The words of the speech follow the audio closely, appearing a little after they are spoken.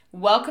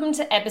Welcome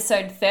to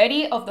episode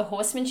 30 of the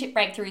Horsemanship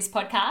Breakthroughs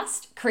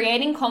podcast,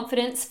 Creating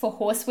Confidence for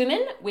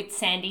Horsewomen with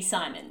Sandy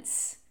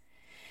Simons.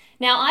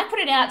 Now, I put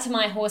it out to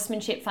my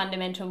Horsemanship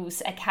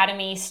Fundamentals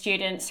Academy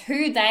students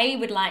who they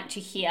would like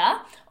to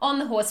hear on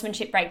the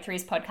Horsemanship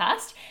Breakthroughs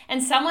podcast,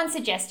 and someone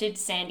suggested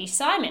Sandy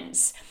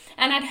Simons.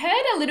 And I'd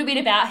heard a little bit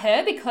about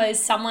her because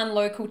someone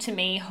local to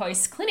me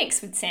hosts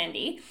clinics with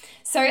Sandy.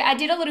 So I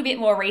did a little bit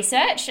more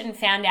research and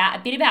found out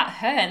a bit about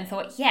her and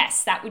thought,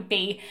 yes, that would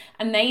be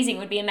amazing. It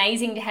would be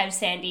amazing to have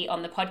Sandy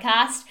on the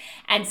podcast.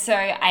 And so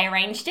I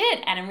arranged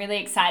it, and I'm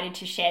really excited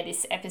to share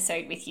this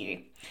episode with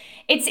you.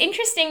 It's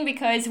interesting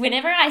because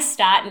whenever I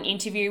start an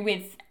interview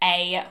with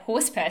a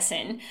horse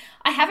person,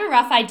 I have a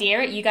rough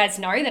idea. You guys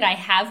know that I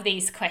have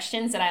these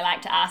questions that I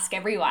like to ask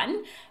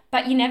everyone,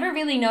 but you never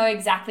really know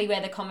exactly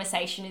where the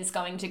conversation is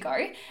going to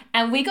go.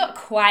 And we got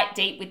quite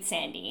deep with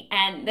Sandy,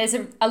 and there's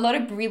a lot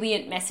of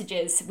brilliant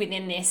messages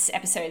within this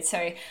episode.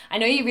 So I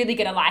know you're really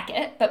gonna like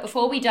it, but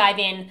before we dive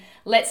in,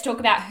 let's talk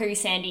about who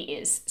Sandy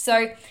is.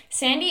 So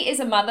Sandy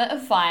is a mother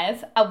of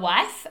 5, a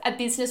wife, a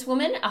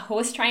businesswoman, a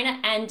horse trainer,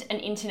 and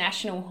an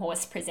international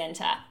horse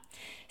presenter.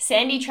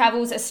 Sandy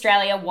travels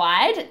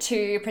Australia-wide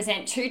to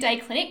present 2-day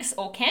clinics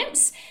or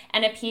camps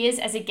and appears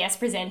as a guest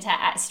presenter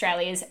at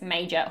Australia's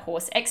major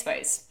horse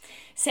expos.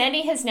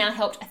 Sandy has now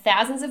helped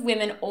thousands of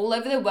women all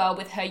over the world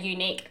with her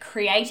unique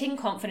Creating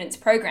Confidence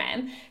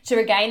program to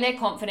regain their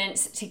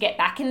confidence to get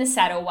back in the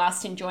saddle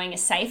whilst enjoying a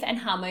safe and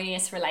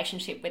harmonious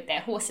relationship with their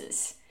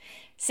horses.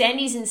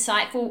 Sandy's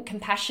insightful,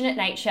 compassionate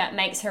nature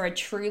makes her a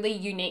truly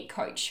unique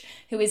coach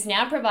who is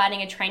now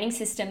providing a training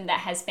system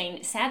that has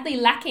been sadly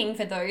lacking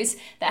for those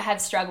that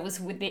have struggles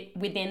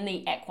within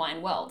the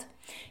equine world.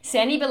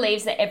 Sandy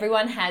believes that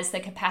everyone has the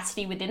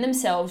capacity within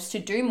themselves to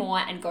do more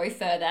and go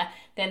further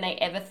than they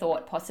ever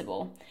thought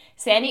possible.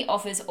 Sandy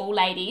offers all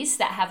ladies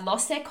that have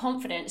lost their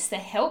confidence the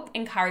help,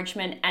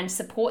 encouragement, and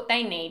support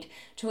they need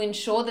to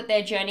ensure that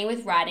their journey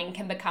with riding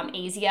can become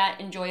easier,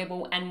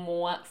 enjoyable, and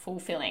more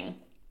fulfilling.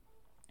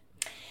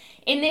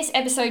 In this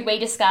episode, we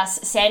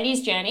discuss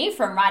Sandy's journey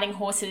from riding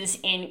horses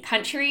in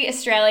country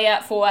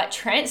Australia for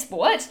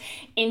transport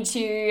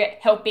into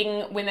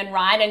helping women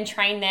ride and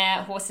train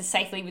their horses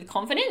safely with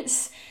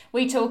confidence.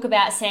 We talk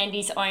about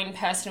Sandy's own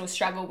personal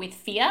struggle with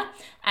fear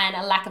and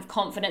a lack of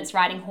confidence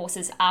riding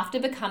horses after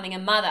becoming a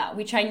mother,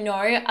 which I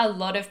know a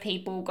lot of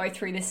people go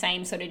through the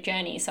same sort of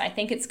journey. So I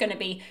think it's going to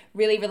be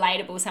really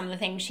relatable, some of the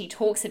things she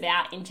talks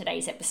about in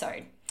today's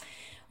episode.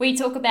 We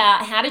talk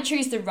about how to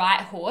choose the right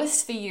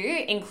horse for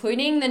you,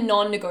 including the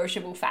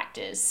non-negotiable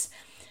factors,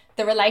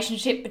 the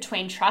relationship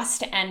between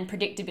trust and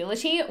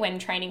predictability when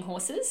training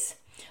horses,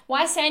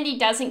 why Sandy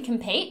doesn't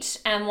compete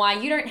and why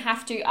you don't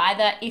have to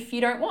either if you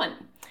don't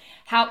want,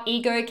 how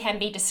ego can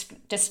be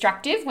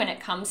destructive when it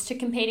comes to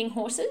competing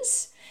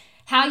horses,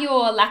 how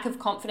your lack of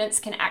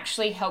confidence can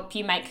actually help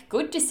you make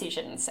good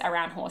decisions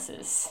around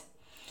horses,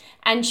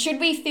 and should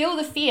we feel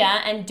the fear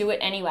and do it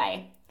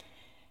anyway?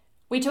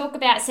 We talk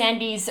about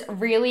Sandy's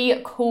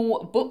really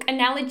cool book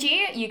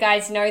analogy. You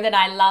guys know that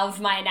I love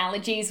my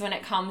analogies when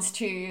it comes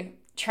to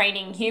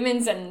training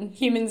humans and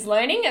humans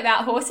learning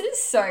about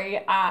horses. So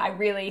I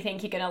really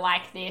think you're going to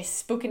like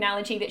this book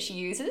analogy that she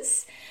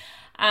uses.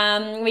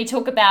 We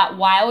talk about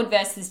wild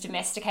versus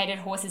domesticated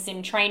horses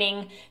in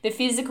training, the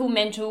physical,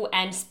 mental,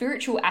 and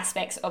spiritual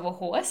aspects of a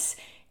horse,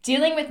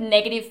 dealing with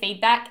negative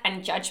feedback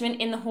and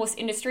judgment in the horse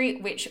industry,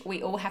 which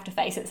we all have to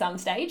face at some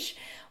stage.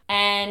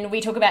 And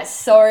we talk about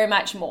so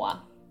much more.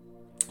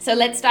 So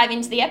let's dive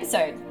into the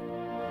episode.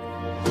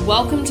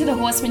 Welcome to the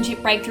Horsemanship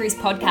Breakthroughs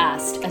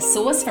podcast, a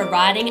source for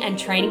riding and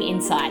training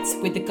insights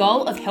with the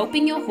goal of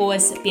helping your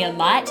horse be a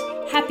light,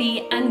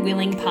 happy, and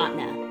willing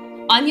partner.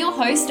 I'm your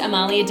host,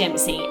 Amalia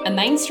Dempsey, a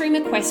mainstream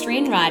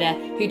equestrian rider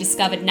who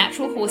discovered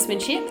natural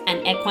horsemanship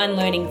and equine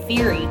learning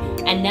theory,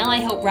 and now I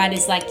help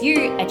riders like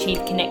you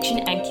achieve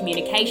connection and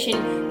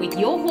communication with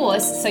your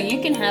horse so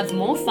you can have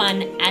more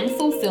fun and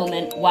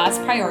fulfillment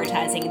whilst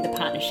prioritizing the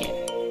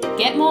partnership.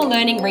 Get more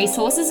learning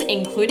resources,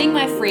 including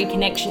my free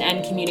connection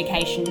and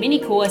communication mini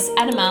course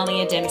at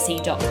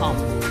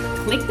amaliadempsey.com.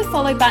 Click the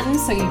follow button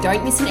so you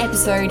don't miss an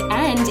episode,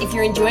 and if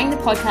you're enjoying the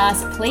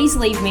podcast, please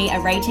leave me a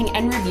rating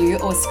and review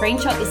or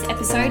screenshot this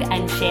episode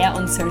and share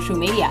on social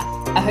media.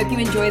 I hope you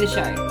enjoy the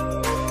show.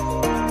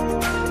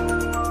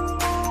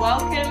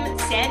 Welcome,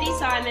 Sandy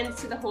Simons,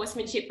 to the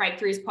Horsemanship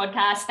Breakthroughs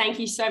podcast. Thank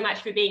you so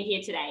much for being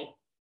here today.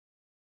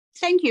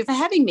 Thank you for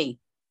having me.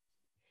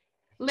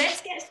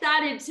 Let's get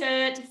started.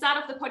 To start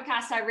off the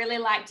podcast, I really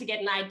like to get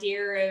an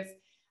idea of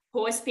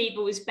horse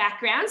people's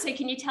background. So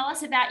can you tell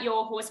us about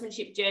your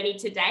horsemanship journey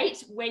to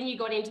date, when you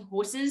got into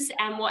horses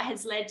and what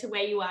has led to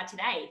where you are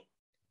today?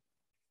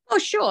 Oh,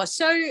 sure.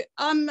 So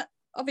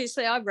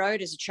obviously I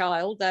rode as a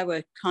child. They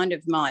were kind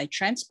of my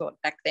transport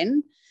back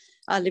then.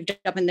 I lived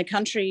up in the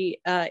country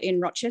in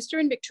Rochester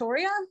in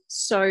Victoria.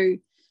 So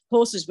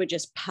horses were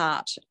just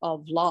part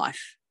of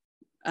life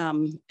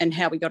and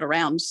how we got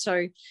around.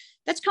 So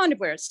that's kind of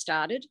where it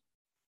started.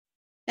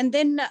 And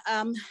then,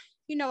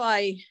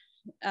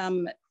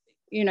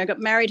 I got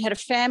married, had a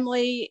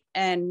family,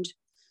 and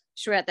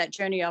throughout that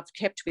journey, I've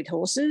kept with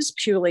horses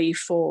purely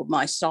for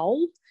my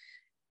soul.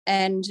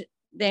 And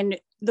then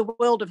the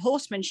world of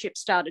horsemanship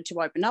started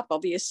to open up,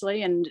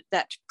 obviously, and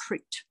that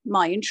pricked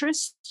my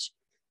interest.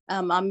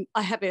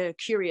 I have a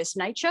curious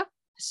nature,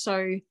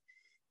 so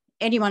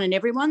anyone and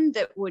everyone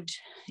that would,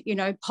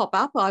 pop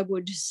up, I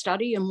would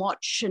study and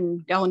watch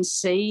and go and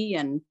see.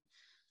 And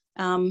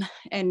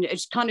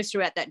it's kind of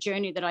throughout that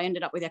journey that I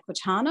ended up with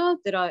Equitana,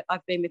 that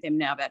I've been with them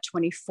now about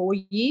 24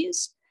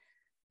 years.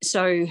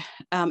 So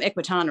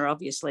Equitana,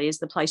 obviously, is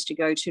the place to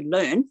go to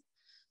learn.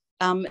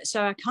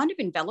 So I kind of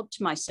enveloped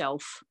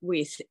myself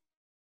with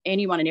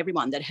anyone and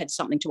everyone that had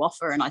something to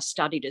offer, and I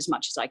studied as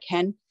much as I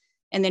can,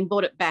 and then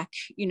brought it back,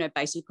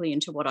 basically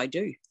into what I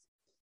do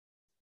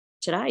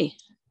today.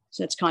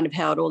 So that's kind of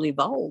how it all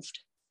evolved.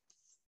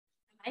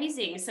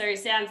 Amazing. So it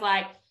sounds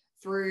like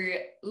through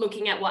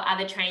looking at what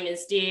other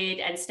trainers did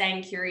and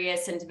staying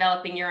curious and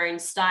developing your own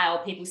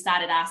style, people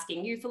started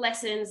asking you for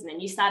lessons, and then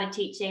you started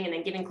teaching and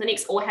then giving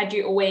clinics. Or had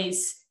you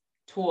always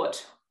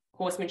taught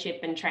horsemanship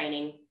and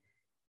training?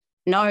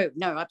 No,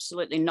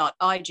 absolutely not.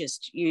 I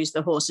just use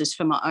the horses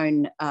for my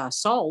own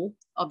soul,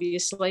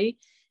 obviously.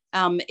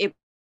 It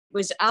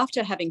was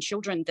after having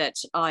children that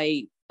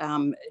I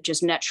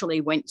just naturally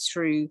went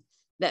through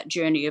that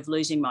journey of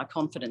losing my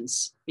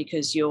confidence,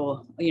 because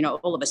you're,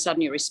 all of a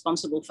sudden you're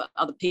responsible for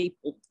other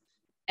people.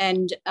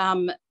 And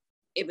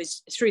it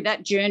was through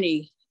that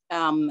journey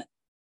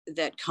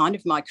that kind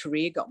of my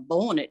career got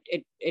born.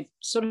 It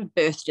sort of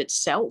birthed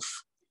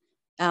itself.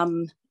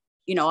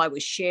 I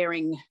was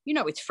sharing,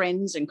 with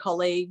friends and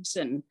colleagues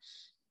and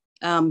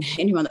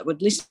anyone that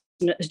would listen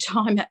at the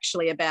time,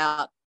 actually,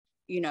 about,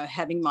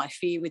 having my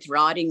fear with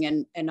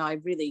riding. And I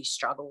really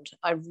struggled.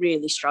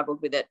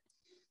 With it.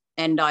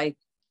 And I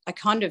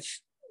kind of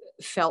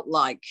felt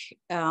like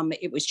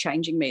it was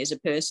changing me as a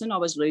person. I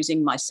was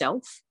losing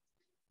myself.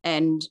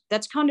 And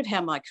that's kind of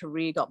how my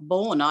career got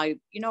born. I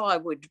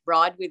would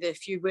ride with a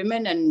few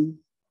women and,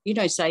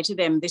 say to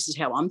them, this is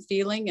how I'm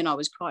feeling. And I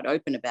was quite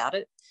open about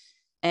it.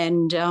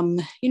 And,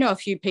 a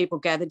few people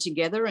gathered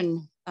together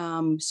and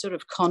sort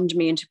of conned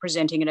me into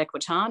presenting at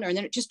Equitana. And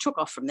then it just took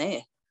off from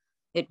there.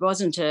 It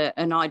wasn't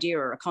an idea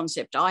or a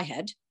concept I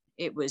had.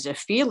 It was a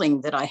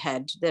feeling that I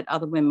had that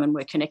other women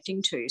were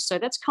connecting to. So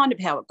that's kind of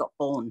how it got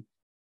born.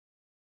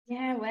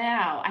 Yeah,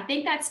 wow. I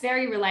think that's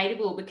very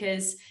relatable,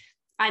 because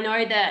I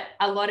know that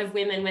a lot of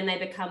women, when they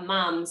become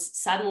mums,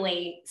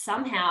 suddenly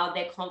somehow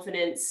their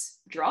confidence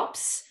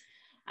drops.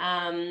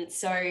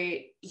 So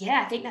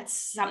yeah, I think that's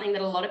something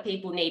that a lot of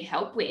people need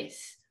help with.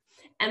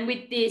 And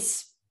with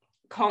this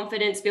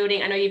confidence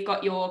building, I know you've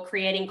got your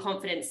creating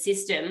confidence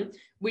system.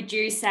 Would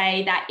you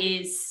say that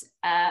is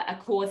a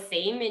core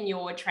theme in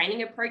your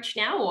training approach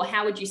now, or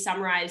how would you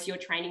summarize your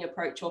training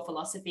approach or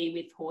philosophy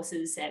with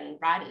horses and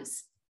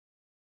riders?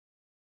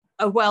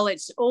 Well,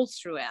 it's all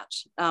throughout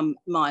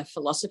my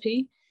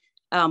philosophy.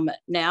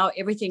 Now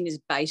everything is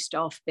based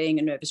off being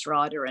a nervous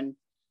rider, and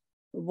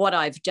what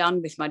I've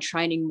done with my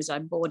training was I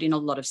brought in a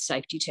lot of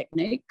safety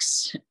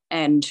techniques.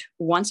 And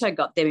once I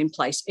got them in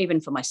place,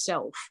 even for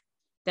myself,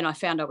 then I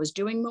found I was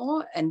doing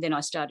more. And then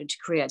I started to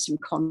create some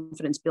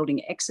confidence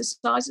building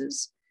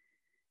exercises.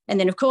 And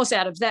then, of course,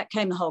 out of that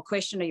came the whole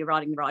question, are you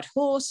riding the right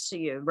horse? Are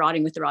you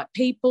riding with the right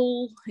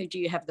people? Do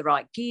you have the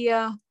right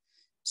gear?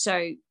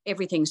 So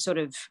everything sort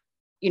of,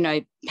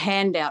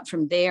 panned out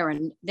from there.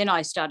 And then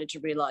I started to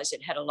realize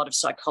it had a lot of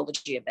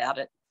psychology about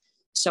it.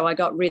 So I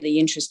got really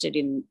interested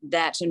in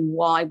that and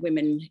why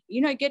women,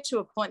 get to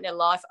a point in their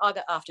life,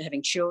 either after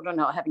having children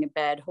or having a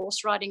bad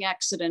horse riding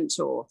accident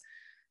or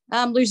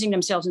losing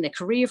themselves in their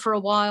career for a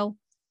while.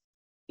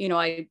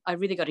 I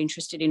really got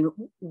interested in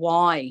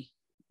why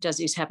does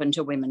this happen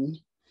to women?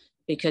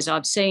 Because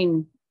I've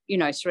seen,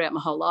 throughout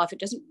my whole life, it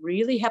doesn't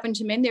really happen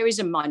to men. There is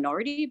a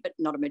minority, but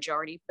not a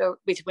majority. But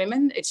with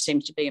women, it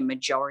seems to be a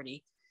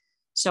majority.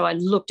 So I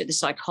looked at the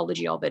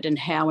psychology of it and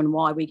how and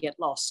why we get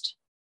lost.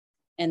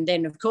 And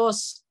then, of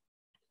course,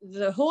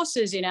 the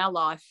horses in our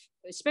life,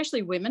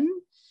 especially women,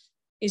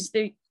 is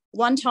the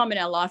one time in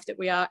our life that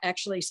we are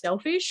actually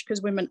selfish,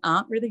 because women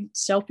aren't really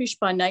selfish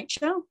by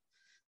nature.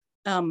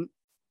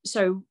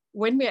 So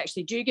when we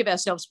actually do give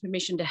ourselves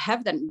permission to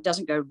have that and it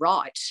doesn't go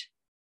right,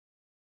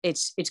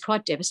 it's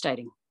quite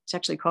devastating. It's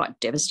actually quite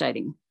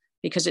devastating,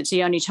 because it's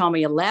the only time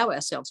we allow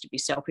ourselves to be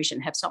selfish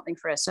and have something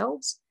for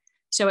ourselves.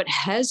 So it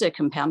has a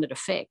compounded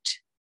effect,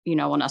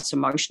 on us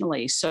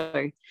emotionally.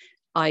 So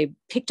I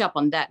picked up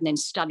on that and then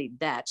studied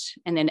that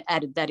and then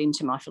added that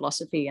into my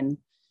philosophy, and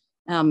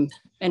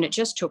it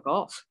just took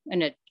off.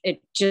 And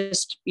it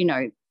just,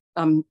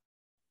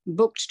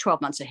 booked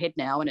 12 months ahead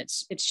now, and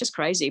it's just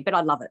crazy, but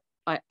I love it.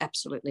 I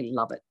absolutely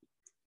love it.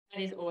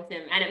 That is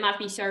awesome. And it must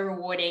be so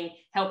rewarding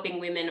helping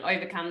women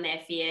overcome their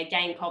fear,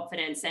 gain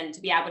confidence, and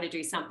to be able to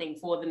do something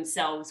for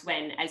themselves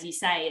when, as you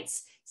say,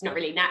 it's not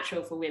really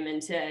natural for women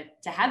to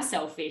have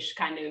selfish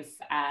kind of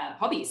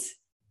hobbies.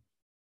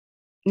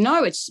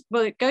 No,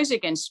 it goes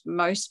against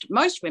most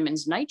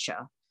women's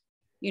nature.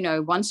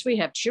 Once we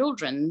have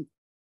children,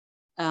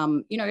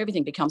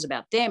 everything becomes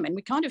about them, and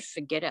we kind of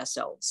forget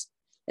ourselves,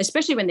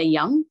 especially when they're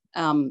young.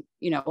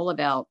 All of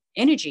our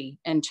energy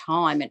and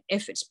time and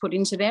efforts put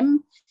into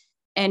them,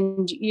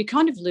 and you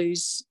kind of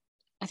lose.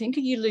 I think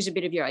you lose a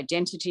bit of your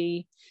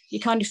identity. You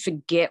kind of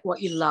forget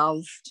what you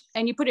loved,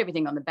 and you put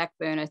everything on the back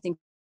burner,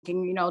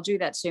 thinking, I'll do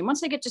that soon.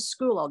 Once they get to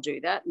school, I'll do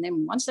that, and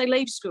then once they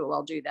leave school,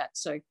 I'll do that.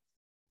 So,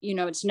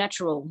 it's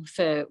natural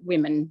for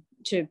women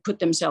to put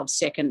themselves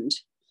second.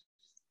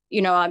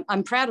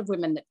 I'm proud of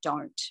women that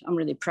don't. I'm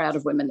really proud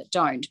of women that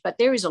don't. But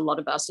there is a lot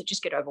of us that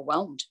just get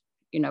overwhelmed,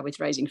 with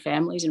raising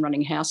families and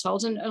running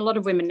households. And a lot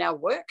of women now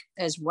work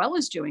as well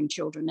as doing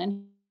children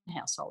and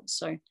households.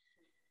 So,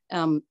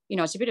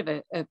 it's a bit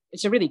of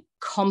it's a really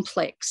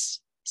complex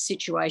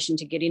situation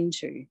to get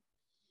into.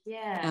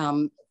 Yeah.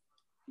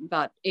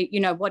 But,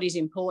 what is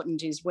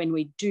important is when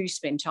we do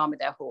spend time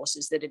with our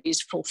horses, that it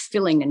is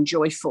fulfilling and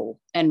joyful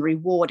and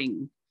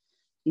rewarding,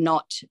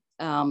 not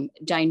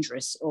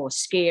dangerous or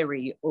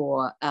scary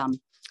or,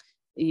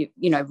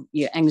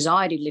 your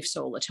anxiety lifts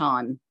all the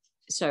time.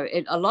 So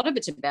a lot of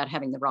it's about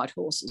having the right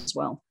horse as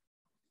well.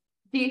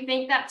 Do you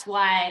think that's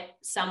why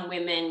some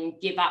women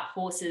give up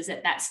horses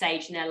at that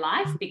stage in their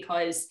life?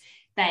 Because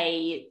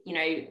they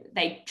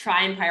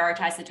try and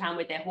prioritize the time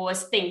with their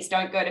horse, things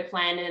don't go to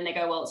plan, and then they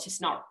go, well, it's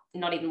just not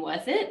even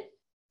worth it?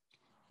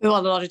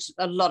 Well,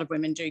 a lot of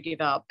women do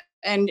give up.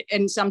 And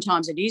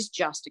sometimes it is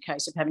just a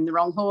case of having the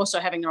wrong horse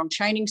or having the wrong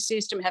training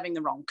system, having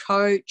the wrong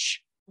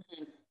coach.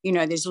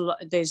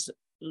 Mm-hmm. There's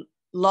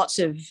lots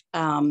of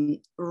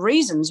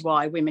reasons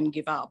why women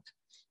give up.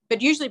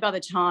 But usually by the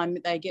time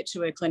they get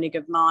to a clinic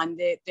of mine,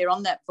 they're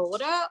on that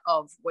border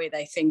of where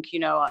they think,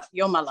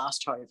 you're my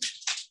last hope.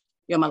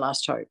 You're my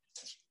last hope.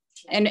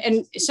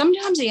 And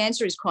sometimes the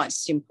answer is quite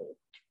simple.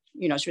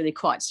 It's really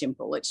quite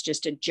simple. It's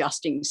just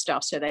adjusting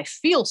stuff so they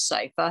feel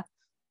safer.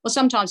 Or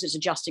sometimes it's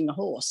adjusting the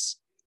horse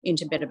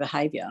into better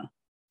behaviour.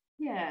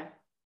 Yeah.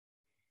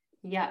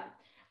 Yeah.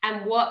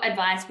 And what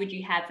advice would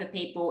you have for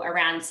people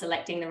around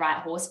selecting the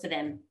right horse for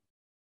them?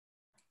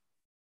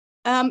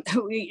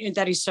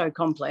 That is so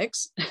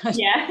complex.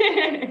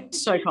 Yeah.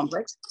 So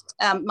complex.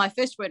 My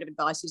first word of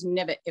advice is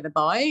never, ever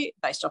buy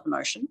based off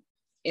emotion.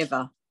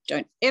 Ever.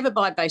 Don't ever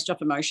buy based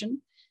off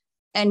emotion.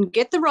 And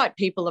get the right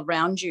people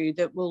around you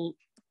that will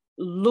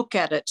look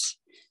at it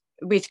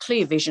with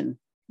clear vision,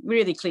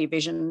 really clear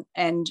vision,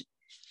 and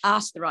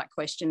ask the right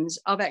questions.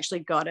 I've actually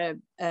got a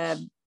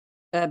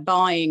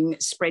buying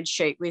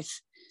spreadsheet with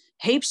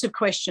heaps of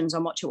questions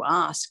on what to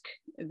ask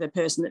the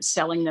person that's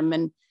selling them.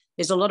 And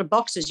there's a lot of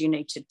boxes you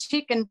need to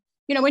tick. And,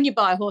 when you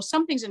buy a horse,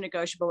 some things are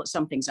negotiable and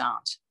some things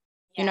aren't.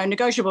 Yeah.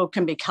 Negotiable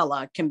can be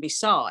colour, can be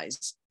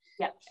size.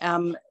 Yep.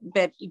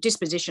 But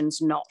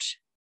disposition's not.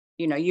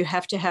 You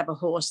have to have a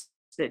horse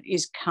that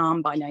is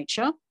calm by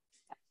nature,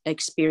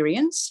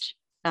 experienced,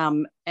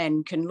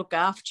 and can look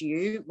after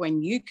you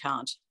when you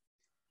can't.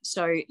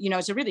 So,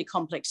 it's a really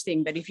complex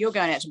thing. But if you're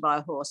going out to buy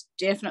a horse,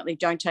 definitely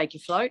don't take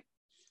your float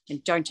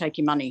and don't take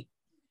your money.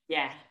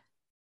 Yeah.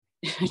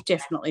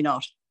 Definitely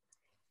not.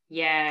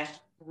 Yeah,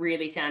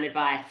 really sound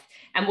advice.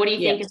 And what do you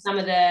think are some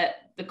of the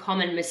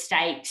common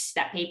mistakes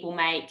that people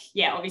make?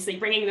 Yeah, obviously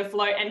bringing the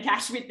float and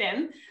cash with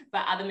them,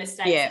 but other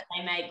mistakes that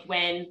they make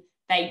when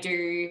they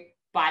do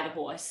buy the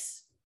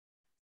horse?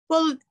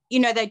 Well,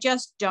 they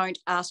just don't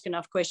ask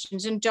enough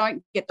questions and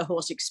don't get the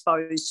horse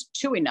exposed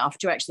to enough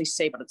to actually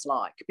see what it's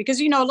like. Because,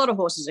 a lot of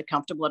horses are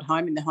comfortable at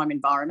home in the home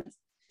environment.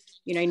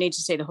 You need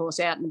to see the horse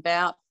out and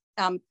about.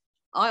 I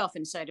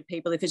often say to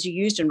people, if it's a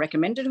used and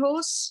recommended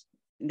horse,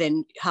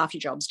 then half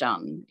your job's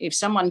done. If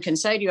someone can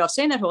say to you, I've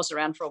seen that horse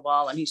around for a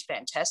while and he's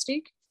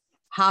fantastic,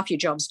 half your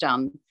job's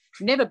done.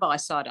 Never buy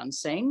sight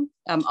unseen.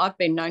 I've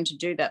been known to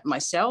do that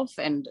myself,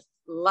 and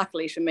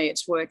luckily for me,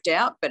 it's worked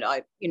out, but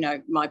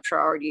my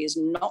priority is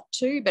not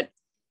to. But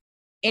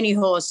any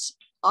horse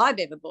I've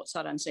ever bought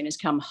sight unseen has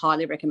come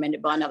highly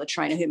recommended by another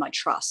trainer whom I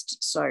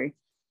trust. So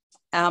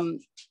I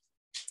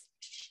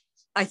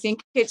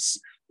think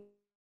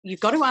you've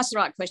got to ask the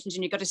right questions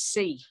and you've got to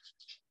see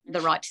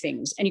the right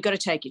things, and you've got to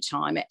take your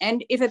time.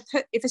 And if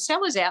a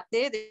seller's out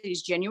there that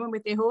is genuine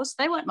with their horse,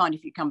 they won't mind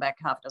if you come back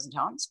half a dozen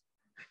times.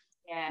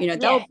 Yeah.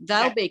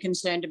 They'll be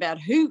concerned about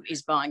who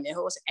is buying their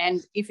horse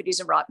and if it is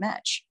a right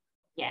match.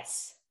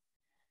 Yes,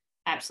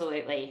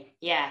 absolutely.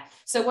 Yeah.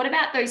 So what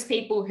about those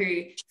people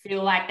who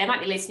feel like they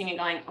might be listening and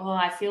going, oh,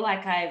 I feel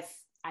like I've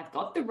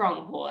got the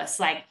wrong horse.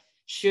 Like,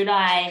 should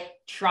I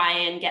try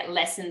and get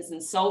lessons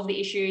and solve the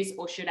issues,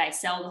 or should I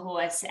sell the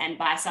horse and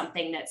buy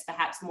something that's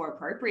perhaps more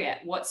appropriate?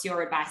 What's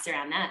your advice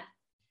around that?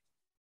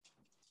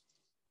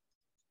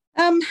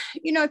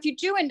 If you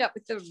do end up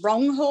with the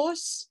wrong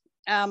horse,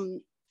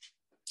 again,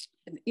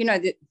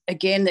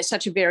 there's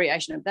such a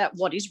variation of that.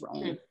 What is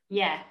wrong?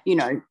 Yeah.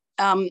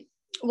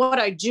 What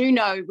I do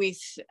know with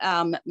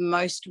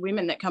most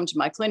women that come to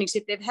my clinics,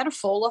 if they've had a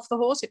fall off the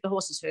horse, if the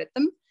horse has hurt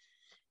them,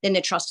 then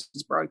their trust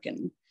is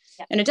broken.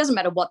 Yep. And it doesn't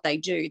matter what they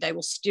do, they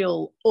will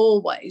still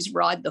always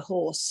ride the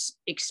horse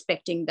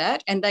expecting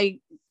that. And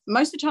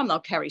most of the time they'll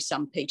carry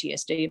some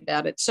PTSD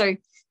about it. So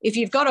if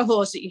you've got a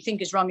horse that you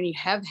think is wrong and you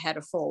have had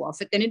a fall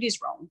off it, then it is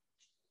wrong.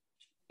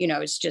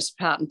 It's just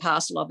part and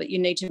parcel of it. You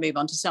need to move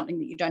on to something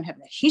that you don't have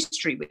a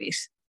history with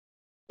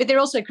But there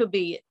also could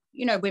be,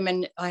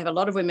 women, I have a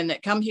lot of women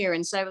that come here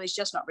and say, well, he's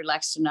just not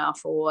relaxed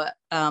enough, or,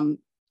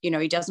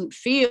 he doesn't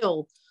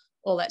feel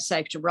all that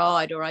safe to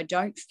ride, or I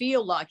don't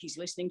feel like he's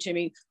listening to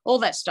me. All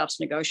that stuff's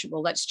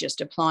negotiable. That's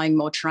just applying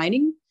more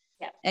training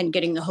and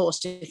getting the horse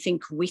to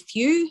think with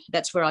you.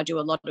 That's where I do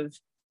a lot of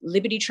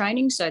liberty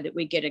training, so that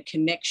we get a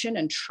connection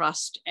and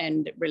trust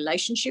and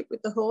relationship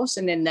with the horse.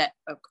 And then that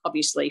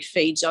obviously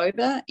feeds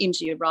over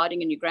into your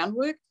riding and your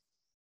groundwork.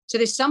 So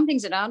there's some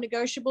things that are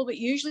negotiable, but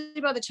usually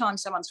by the time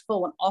someone's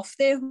fallen off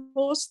their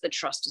horse, the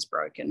trust is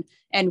broken.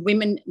 And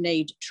women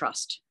need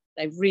trust.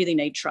 They really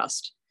need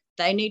trust.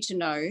 They need to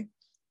know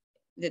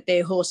that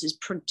their horse is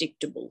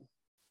predictable,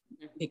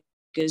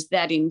 because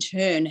that in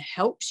turn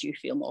helps you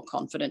feel more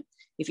confident.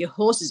 If your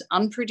horse is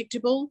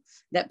unpredictable,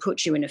 that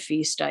puts you in a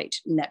fear state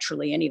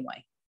naturally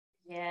anyway.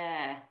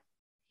 Yeah.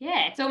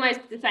 Yeah, it's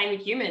almost the same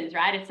with humans,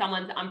 right? If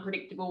someone's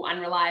unpredictable,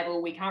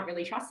 unreliable, we can't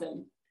really trust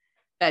them.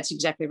 That's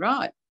exactly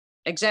right.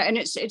 Exactly.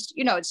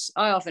 And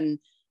I often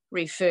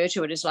refer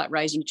to it as like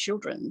raising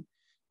children.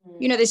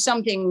 There's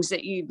some things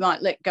that you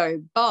might let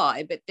go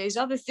by, but there's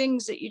other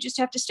things that you just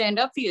have to stand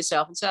up for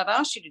yourself and say, I've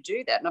asked you to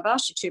do that, and I've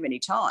asked you too many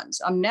times.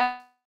 I'm now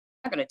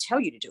going to tell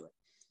you to do it.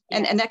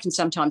 Yeah. And that can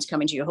sometimes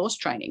come into your horse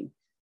training.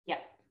 Yeah.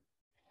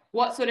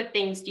 What sort of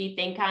things do you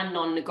think are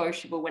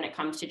non-negotiable when it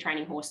comes to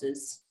training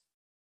horses?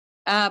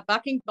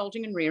 Bucking,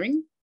 bolting, and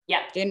rearing.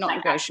 Yeah. They're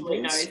not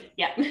negotiables.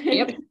 Yeah.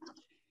 Yep.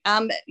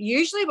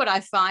 Usually what I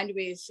find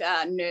with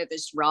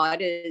nervous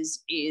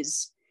riders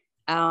is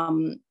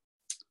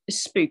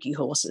spooky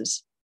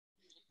horses,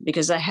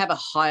 because they have a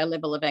higher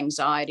level of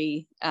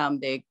anxiety.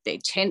 They're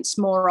tense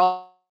more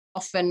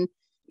often.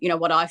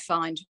 What I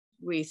find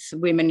with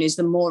women is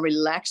the more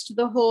relaxed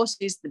the horse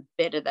is, the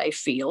better they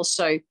feel.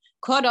 So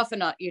quite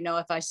often,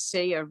 if I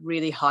see a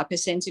really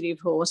hypersensitive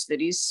horse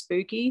that is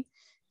spooky,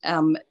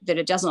 that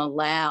it doesn't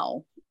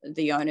allow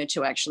the owner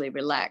to actually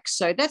relax.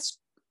 So that's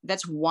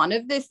one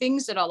of the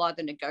things that I'll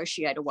either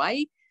negotiate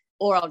away,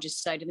 or I'll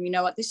just say to them, you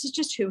know what, this is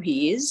just who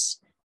he is.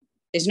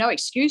 There's no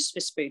excuse for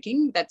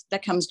spooking.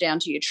 That comes down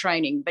to your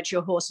training, but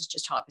your horse is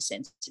just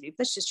hypersensitive.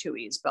 That's just who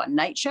he is by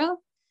nature.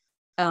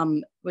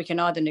 We can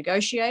either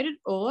negotiate it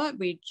or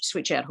we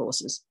switch out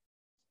horses.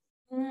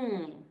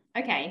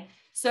 Okay.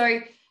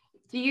 So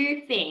do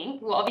you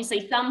think, well,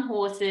 obviously some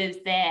horses,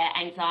 their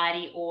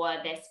anxiety or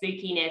their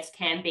spookiness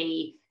can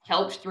be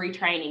helped through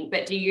training,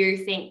 but do you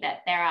think that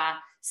there are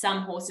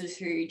some horses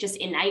who just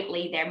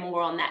innately, they're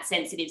more on that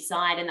sensitive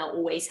side and they'll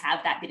always have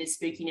that bit of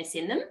spookiness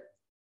in them?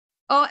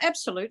 Oh,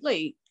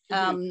 absolutely.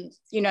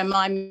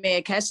 My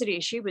mare Cassidy,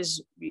 she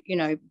was,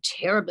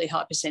 terribly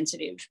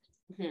hypersensitive,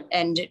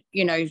 and,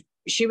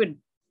 she would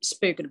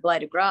spook at a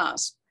blade of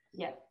grass.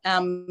 Yeah.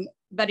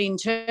 But in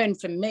turn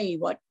for me,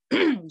 what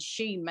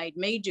she made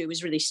me do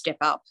was really step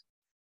up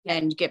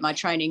and get my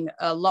training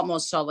a lot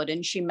more solid,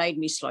 and she made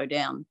me slow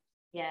down.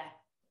 Yeah.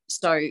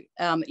 So,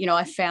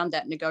 I found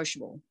that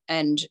negotiable,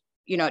 and,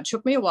 it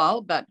took me a while,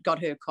 but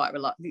got her quite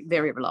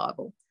very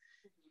reliable.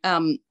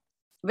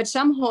 But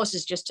some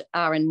horses just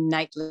are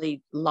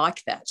innately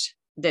like that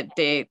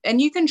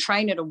and you can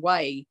train it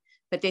away,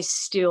 but they're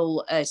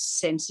still a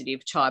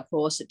sensitive type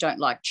horse that don't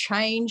like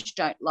change,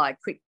 don't like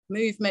quick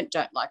movement,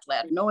 don't like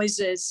loud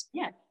noises.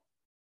 Yeah.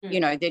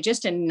 They're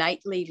just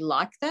innately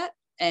like that.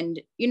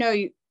 And,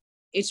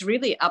 it's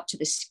really up to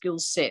the skill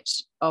set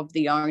of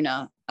the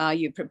owner. Are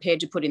you prepared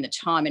to put in the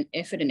time and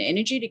effort and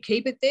energy to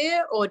keep it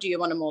there, or do you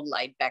want a more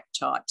laid back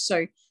type?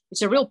 So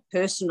it's a real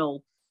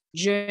personal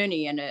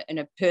journey and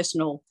a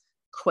personal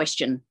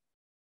question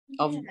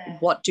of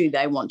what do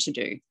they want to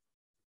do.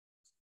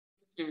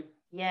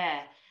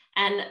 Yeah.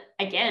 And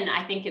again,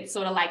 I think it's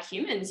sort of like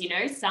humans,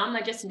 some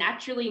are just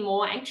naturally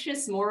more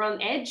anxious, more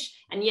on edge.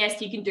 And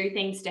yes, you can do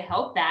things to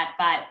help that,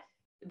 but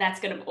that's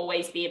going to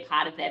always be a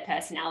part of their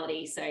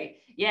personality. So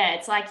yeah,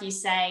 it's like you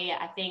say,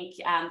 I think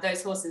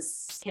those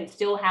horses can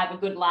still have a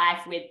good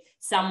life with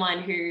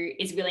someone who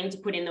is willing to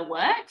put in the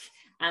work,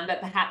 but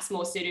perhaps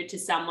more suited to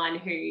someone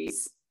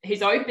who's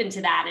open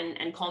to that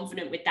and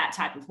confident with that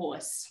type of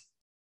horse.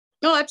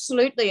 Oh,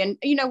 absolutely. And,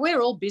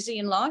 we're all busy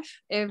in life.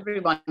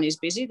 Everyone is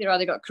busy. They've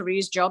either got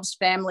careers, jobs,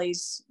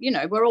 families,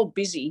 we're all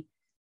busy.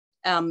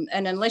 And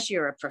unless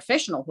you're a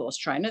professional horse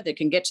trainer that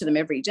can get to them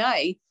every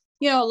day,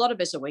 a lot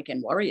of us are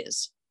weekend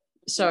warriors.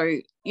 So,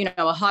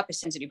 a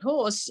hypersensitive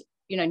horse,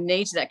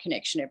 needs that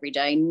connection every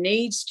day,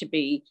 needs to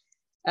be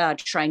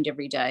trained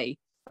every day,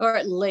 or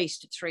at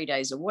least 3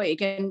 days a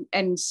week.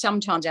 And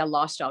sometimes our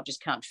lifestyle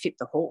just can't fit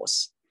the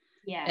horse.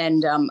 Yeah.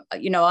 And,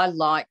 I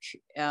like,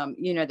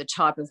 the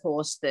type of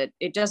horse that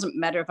it doesn't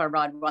matter if I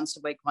ride once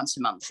a week, once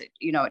a month. It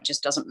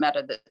just doesn't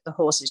matter that the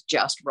horse is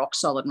just rock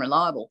solid and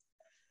reliable.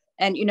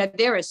 And,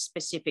 they're a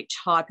specific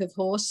type of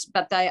horse,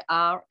 but they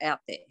are out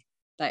there.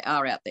 They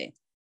are out there.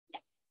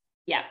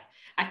 Yeah.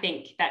 I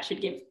think that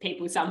should give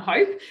people some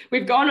hope.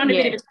 We've gone on a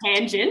bit of a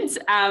tangent,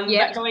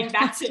 but going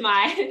back to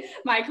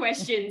my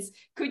questions,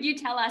 could you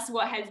tell us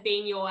what has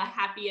been your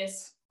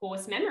happiest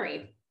horse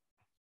memory?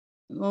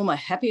 Oh, my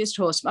happiest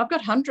horse. I've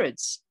got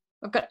hundreds.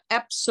 I've got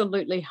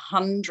absolutely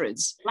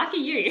hundreds. Lucky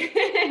you.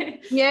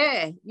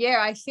 Yeah.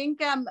 I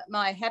think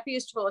my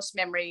happiest horse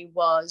memory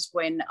was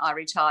when I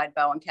retired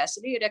Bowen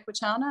Cassidy at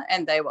Equitana,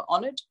 and they were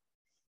honoured.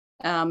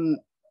 And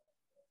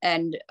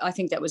I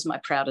think that was my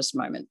proudest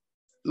moment,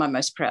 my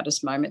most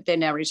proudest moment. They're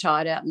now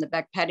retired out in the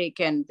back paddock,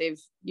 and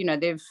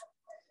they've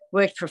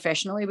worked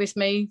professionally with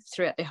me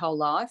throughout their whole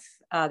life.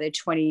 They're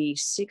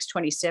 26,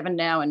 27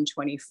 now, and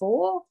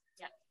 24.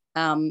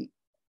 Yeah.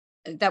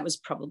 That was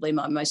probably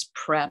my most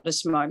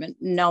proudest moment,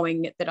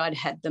 knowing that I'd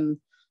had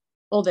them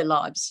all their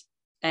lives,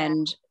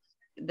 and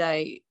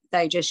they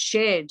just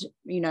shared,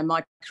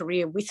 my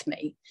career with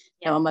me.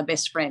 Yeah. They were my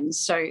best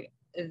friends. So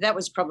that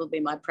was probably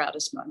my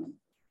proudest moment.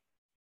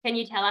 Can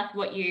you tell us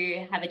what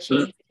you have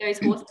achieved with those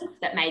horses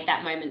that made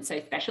that moment so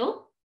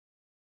special?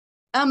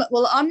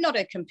 Well, I'm not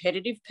a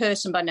competitive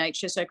person by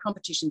nature, so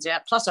competition's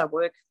out. Plus I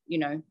work,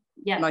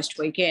 most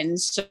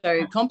weekends.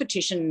 So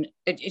competition,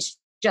 it's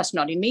just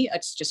not in me.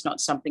 It's just not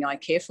something I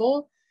care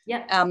for.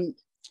 Yeah.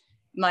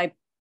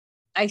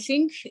 I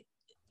think,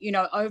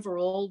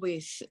 overall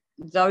with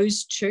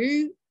those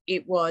two,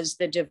 it was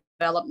the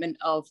development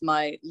of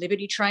my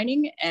Liberty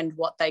training and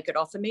what they could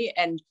offer me.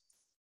 And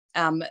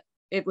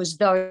it was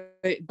Bowen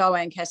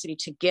and Cassidy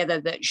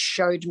together that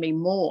showed me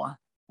more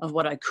of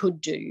what I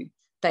could do.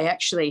 They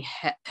actually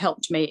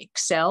helped me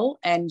excel,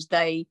 and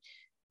they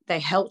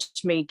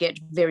helped me get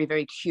very,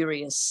 very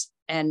curious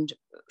and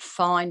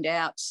find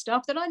out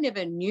stuff that I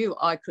never knew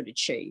I could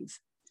achieve.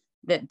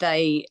 That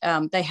they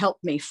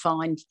helped me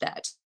find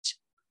that.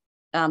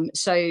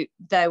 So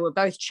they were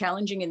both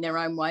challenging in their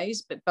own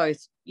ways, but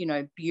both,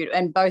 beautiful,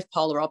 and both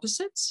polar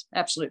opposites,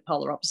 absolute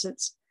polar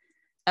opposites.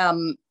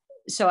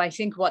 So I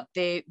think what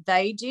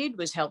they did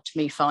was helped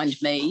me find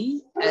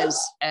me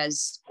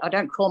as I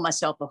don't call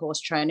myself a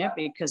horse trainer,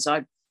 because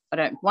I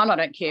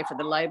don't care for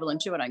the label, and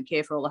two, I don't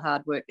care for all the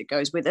hard work that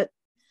goes with it.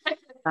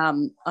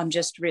 I'm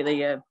just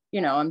really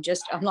I'm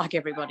like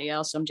everybody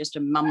else. I'm just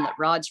a mum that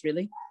rides,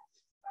 really.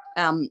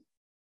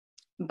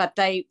 But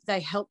they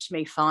helped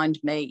me find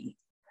me.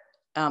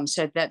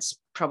 So that's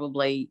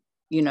probably,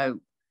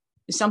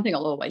 something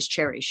I'll always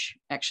cherish,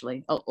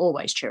 actually. I'll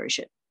always cherish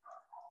it.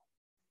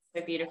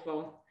 So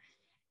beautiful.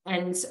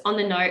 And on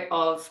the note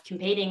of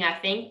competing, I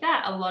think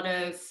that a lot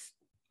of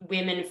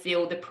women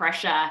feel the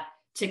pressure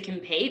to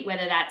compete,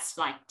 whether that's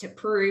like to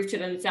prove to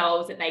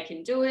themselves that they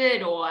can do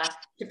it, or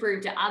to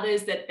prove to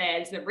others that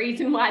there's the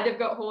reason why they've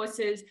got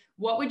horses.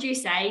 What would you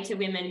say to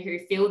women who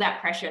feel that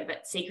pressure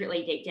but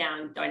secretly deep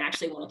down don't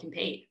actually want to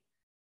compete?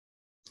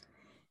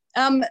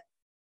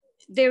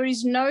 There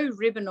is no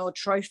ribbon or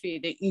trophy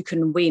that you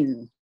can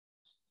win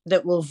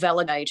that will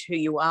validate who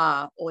you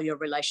are or your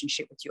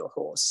relationship with your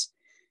horse.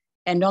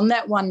 And on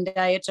that one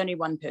day, it's only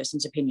one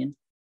person's opinion.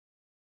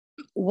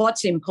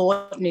 What's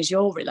important is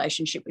your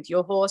relationship with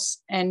your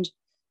horse. And,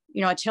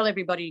 I tell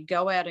everybody,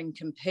 go out and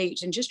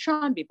compete and just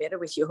try and be better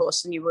with your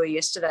horse than you were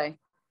yesterday.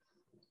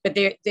 But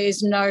there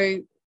is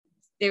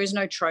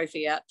no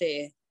trophy out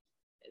there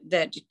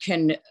that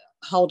can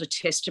hold a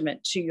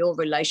testament to your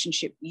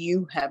relationship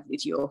you have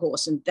with your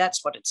horse. And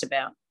that's what it's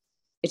about.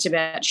 It's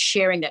about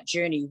sharing that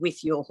journey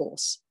with your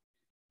horse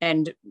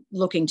and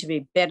looking to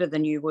be better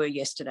than you were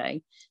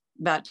yesterday.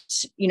 But,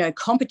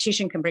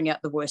 competition can bring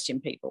out the worst in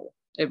people.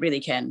 It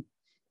really can.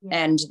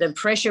 Yeah. And the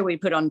pressure we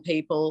put on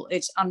people,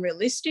 it's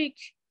unrealistic,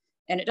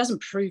 and it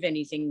doesn't prove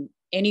anything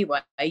anyway.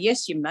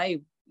 Yes, you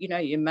may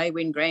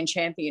win grand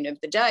champion of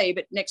the day,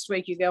 but next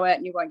week you go out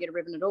and you won't get a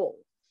ribbon at all.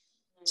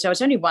 So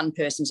it's only one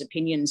person's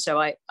opinion.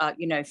 So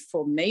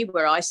for me,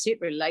 where I sit,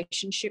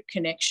 relationship,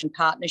 connection,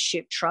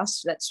 partnership,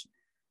 trust, that's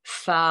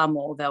far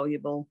more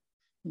valuable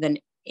than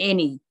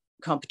any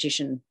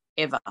competition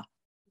ever.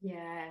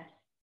 Yeah,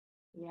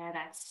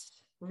 that's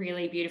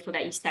really beautiful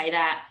that you say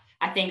that.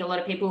 I think a lot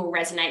of people will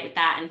resonate with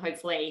that and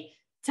hopefully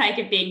take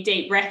a big,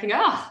 deep breath and go,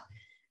 oh,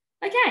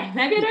 okay,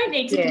 maybe I don't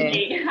need to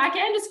compete. I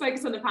can just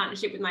focus on the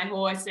partnership with my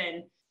horse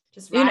and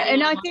just ride.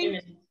 And I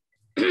think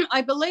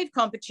I believe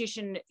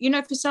competition,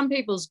 for some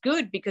people is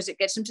good because it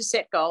gets them to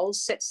set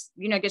goals,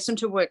 gets them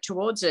to work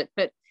towards it.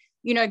 But,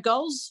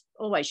 goals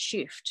always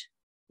shift.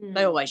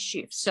 They always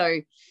shift.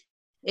 So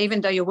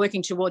even though you're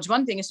working towards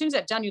one thing, as soon as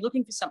that's done, you're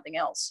looking for something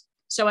else.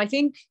 So I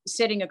think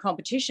setting a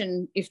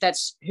competition, if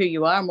that's who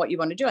you are and what you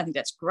want to do, I think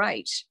that's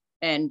great.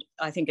 And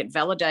I think it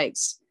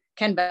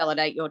can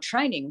validate your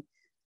training,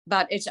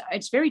 but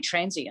it's very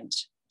transient.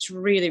 It's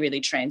really, really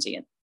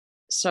transient.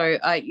 So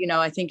I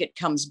think it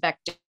comes back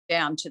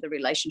down to the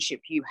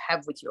relationship you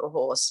have with your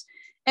horse.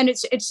 And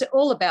it's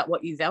all about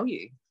what you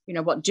value.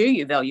 What do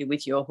you value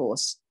with your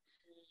horse?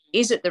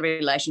 Is it the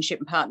relationship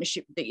and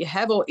partnership that you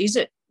have, or is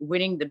it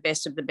winning the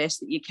best of the best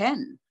that you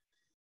can?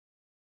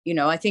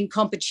 I think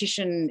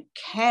competition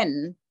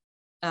can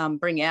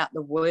bring out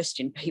the worst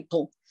in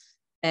people.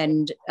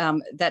 And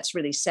that's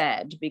really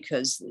sad,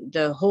 because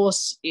the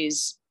horse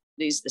is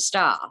the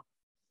star.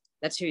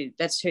 That's who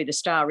the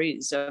star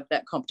is of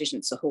that competition.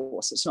 It's the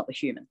horse. It's not the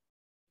human.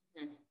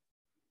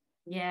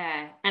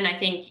 Yeah. And I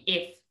think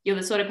if you're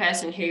the sort of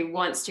person who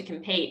wants to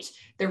compete,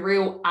 the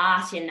real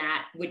art in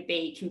that would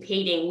be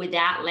competing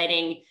without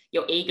letting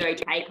your ego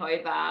take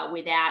over,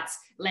 without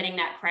letting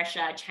that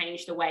pressure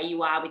change the way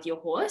you are with your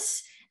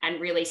horse, and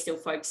really still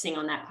focusing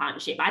on that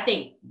partnership. I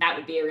think that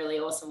would be a really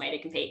awesome way to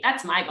compete.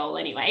 That's my goal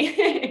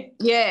anyway.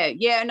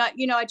 Yeah. And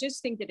I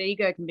just think that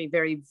ego can be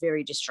very,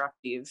 very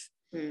destructive.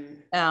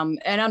 And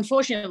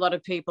unfortunately, a lot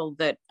of people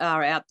that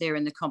are out there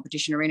in the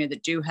competition arena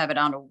that do have it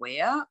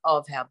unaware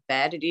of how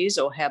bad it is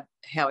or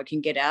how it can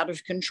get out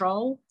of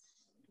control.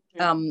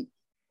 And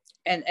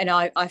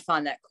I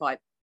find that quite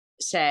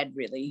sad,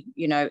 really.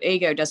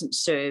 Ego doesn't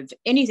serve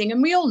anything,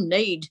 and we all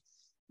need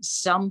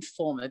some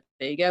form of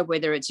ego,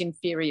 whether it's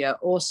inferior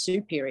or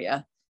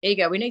superior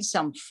ego. We need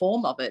some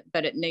form of it,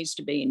 but it needs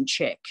to be in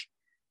check.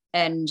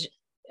 And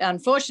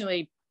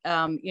unfortunately,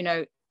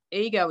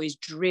 ego is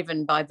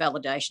driven by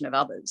validation of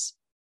others.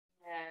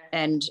 Yeah.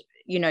 And,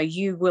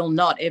 you will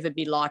not ever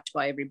be liked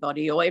by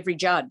everybody or every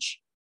judge.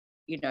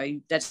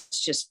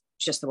 That's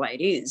just the way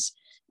it is.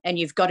 And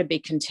you've got to be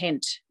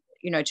content,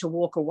 to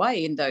walk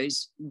away in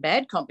those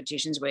bad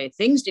competitions where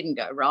things didn't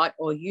go right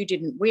or you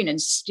didn't win, and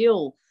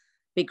still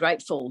be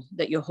grateful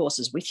that your horse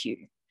is with you.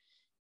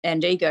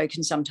 And ego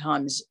can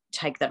sometimes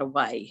take that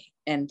away.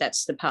 And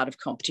that's the part of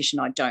competition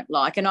I don't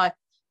like. And I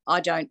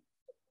don't,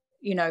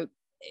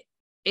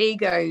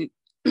 ego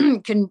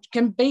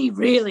can be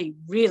really,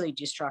 really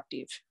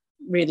destructive,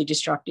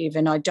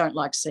 and I don't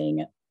like seeing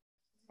it.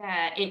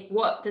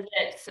 What does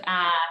it,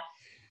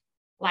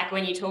 like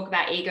when you talk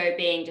about ego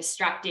being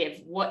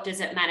destructive, what does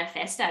it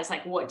manifest as?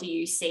 Like, what do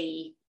you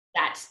see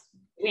that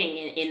doing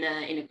in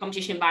a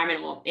competition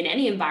environment or in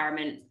any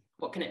environment?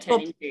 What can it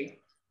turn into?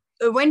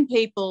 When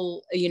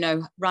people,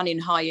 run in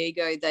high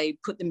ego, they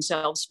put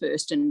themselves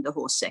first and the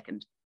horse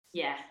second.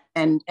 Yeah.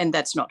 And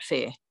that's not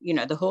fair.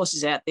 The horse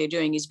is out there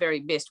doing his very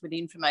best with the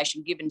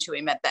information given to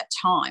him at that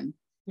time.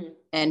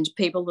 And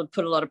people have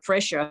put a lot of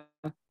pressure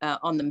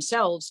on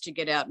themselves to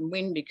get out and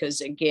win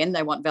because, again,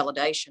 they want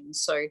validation.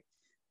 So,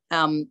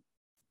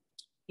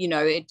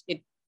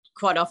 it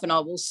quite often I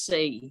will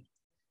see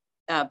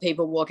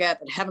people walk out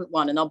that haven't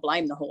won and they'll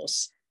blame the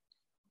horse.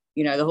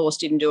 The horse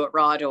didn't do it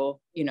right, or,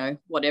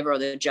 whatever, or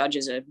the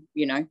judges are,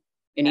 an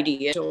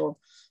idiot or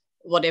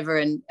whatever.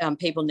 And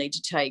people need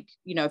to take,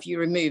 if you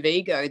remove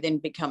ego, then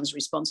becomes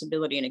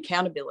responsibility and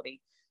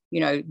accountability.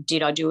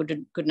 Did I do a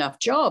good enough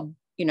job?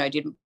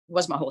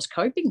 Was my horse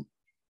coping?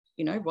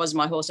 Was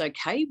my horse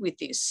okay with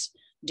this?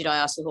 Did I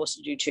ask the horse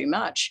to do too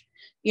much?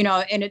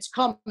 And it's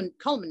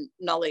common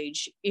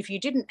knowledge. If you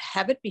didn't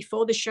have it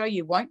before the show,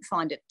 you won't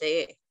find it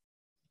there.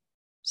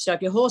 So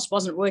if your horse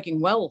wasn't working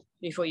well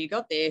before you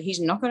got there,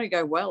 he's not going to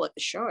go well at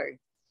the show.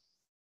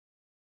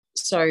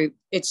 So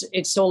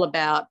it's all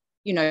about,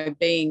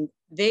 being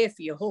there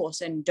for your horse,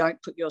 and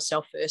don't put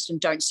yourself first and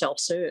don't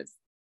self-serve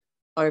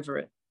over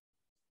it.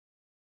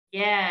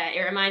 Yeah,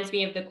 it reminds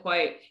me of the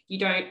quote, you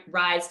don't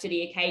rise to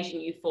the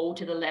occasion, you fall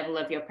to the level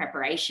of your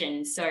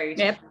preparation. So,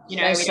 yep,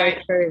 that's so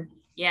true.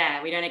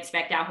 Yeah, we don't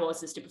expect our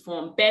horses to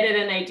perform better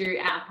than they do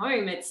at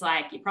home. It's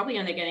like you're probably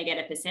only going to get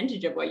a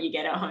percentage of what you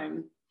get at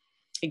home.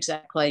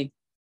 Exactly.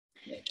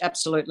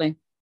 Absolutely.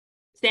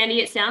 Sandy,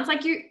 it sounds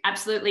like you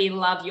absolutely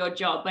love your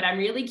job, but I'm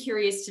really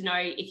curious to know,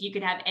 if you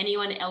could have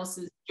anyone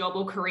else's job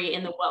or career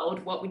in the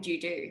world, what would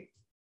you do?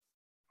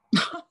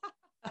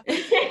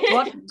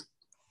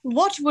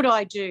 What would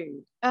I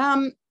do?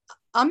 I'm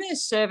a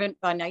servant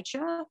by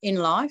nature in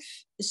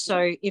life.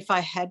 So if I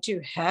had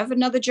to have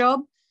another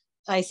job,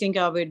 I think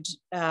I would,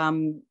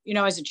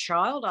 as a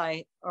child,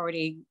 I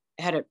already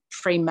had it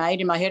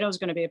pre-made in my head. I was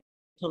going to be a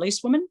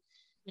policewoman.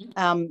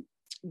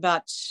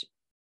 But,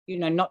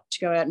 not to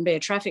go out and be a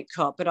traffic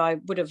cop, but I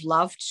would have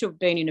loved to have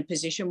been in a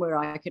position where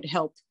I could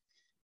help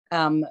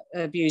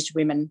abused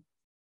women,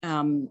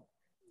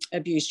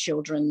 abused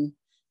children,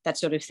 that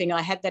sort of thing.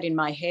 I had that in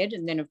my head,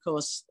 and then, of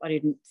course, I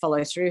didn't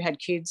follow through, had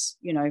kids,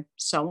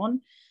 so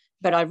on.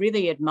 But I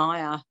really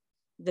admire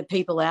the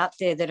people out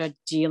there that are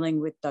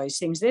dealing with those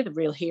things. They're the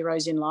real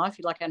heroes in life,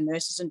 like our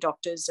nurses and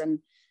doctors. And,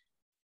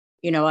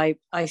 I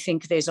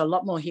think there's a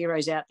lot more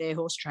heroes out there.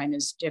 Horse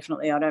trainers,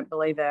 definitely. I don't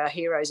believe they are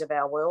heroes of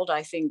our world.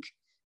 I think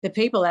the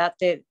people out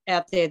there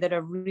that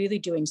are really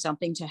doing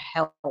something to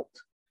help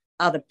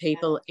other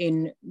people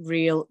in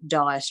real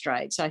dire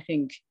straits. I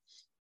think,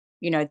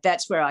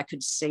 that's where I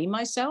could see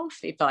myself.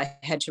 If I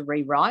had to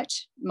rewrite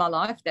my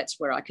life, that's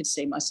where I could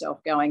see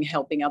myself going,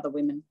 helping other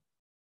women.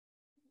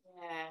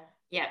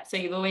 Yeah. So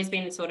you've always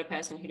been the sort of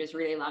person who just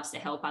really loves to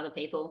help other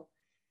people.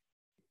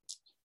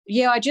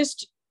 Yeah, I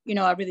just,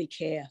 I really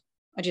care.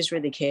 I just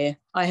really care.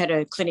 I had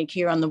a clinic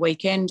here on the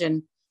weekend,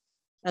 and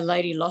a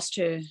lady lost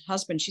her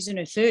husband. She's in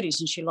her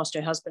 30s, and she lost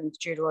her husband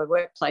due to a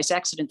workplace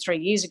accident 3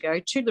 years ago,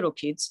 2 little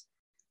kids.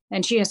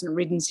 And she hasn't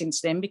ridden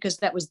since then because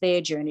that was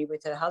their journey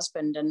with her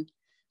husband. And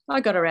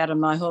I got her out on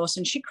my horse,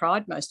 and she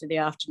cried most of the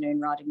afternoon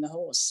riding the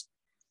horse.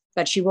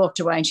 But she walked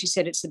away and she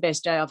said, it's the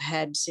best day I've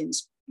had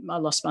since I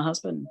lost my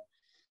husband.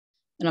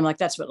 And I'm like,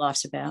 that's what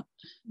life's about.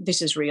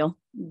 This is real.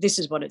 This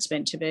is what it's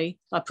meant to be.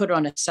 I put her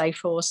on a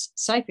safe horse,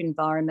 safe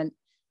environment,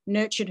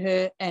 nurtured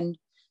her, and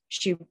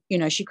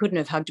she couldn't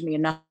have hugged me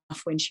enough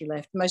when she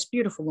left. Most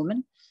beautiful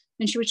woman.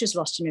 And she was just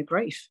lost in her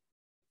grief.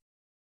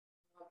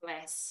 God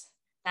bless.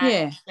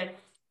 Yeah.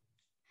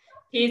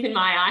 Tears in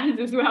my eyes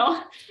as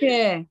well.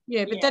 Yeah.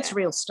 But that's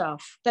real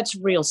stuff. That's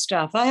real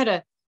stuff. I had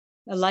a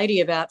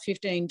lady about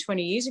 15,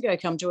 20 years ago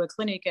come to a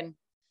clinic, and,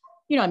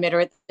 I met her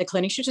at the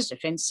clinic. She was just a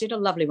fence sitter,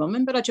 lovely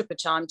woman, but I took the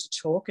time to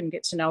talk and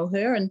get to know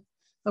her. And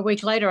a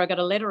week later, I got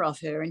a letter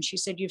off her, and she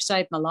said, "You've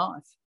saved my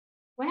life."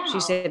 Wow. She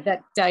said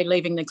that day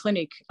leaving the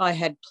clinic, I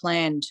had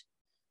planned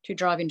to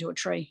drive into a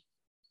tree.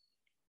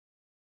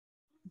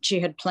 She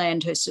had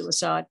planned her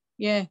suicide.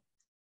 Yeah.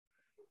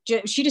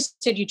 She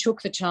just said, "You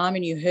took the time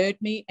and you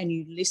heard me and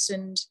you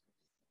listened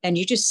and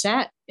you just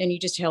sat and you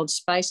just held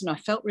space." And I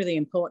felt really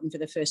important for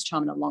the first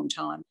time in a long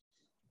time.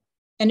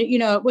 And,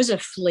 it was a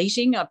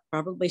fleeting, I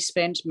probably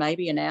spent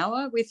maybe an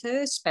hour with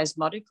her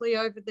spasmodically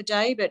over the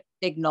day, but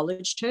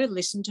acknowledged her,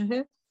 listened to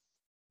her.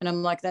 And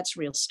I'm like, that's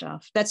real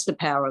stuff. That's the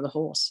power of the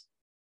horse.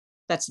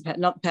 That's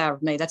not the power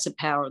of me. That's the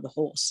power of the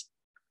horse.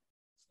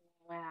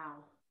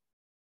 Wow.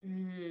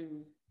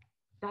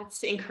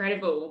 That's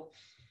incredible.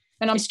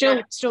 And I'm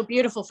still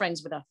beautiful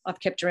friends with her. I've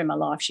kept her in my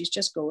life. She's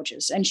just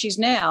gorgeous. And she's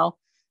now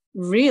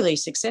really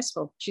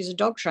successful. She's a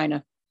dog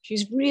trainer.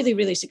 She's really,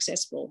 really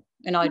successful.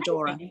 And I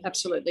adore her.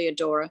 Absolutely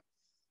adore her.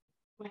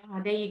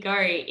 Wow, there you go.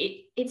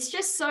 It's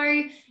just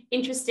so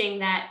interesting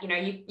that,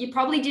 you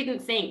probably didn't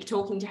think,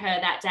 talking to her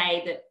that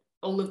day, that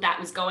all of that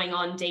was going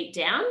on deep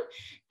down.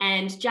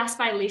 And just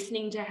by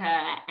listening to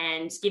her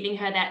and giving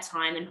her that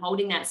time and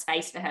holding that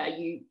space for her,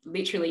 you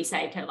literally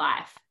saved her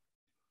life.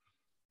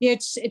 Yeah,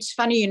 it's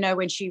funny,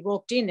 when she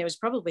walked in, there was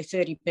probably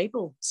 30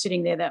 people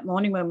sitting there that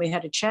morning when we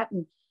had a chat.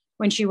 And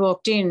when she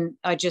walked in,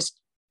 I just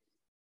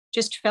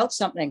felt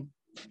something.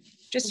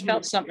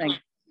 Felt something.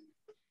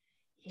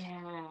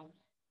 Yeah.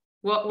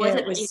 What was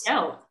it that you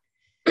felt?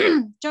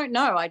 Don't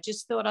know. I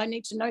just thought, I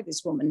need to know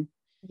this woman.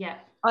 Yeah.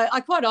 I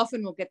quite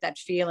often will get that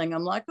feeling.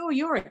 I'm like, oh,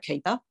 you're a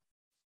keeper.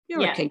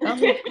 You're a keeper.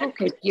 We'll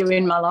keep you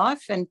in my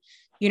life. And,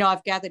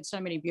 I've gathered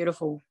so many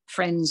beautiful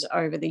friends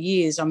over the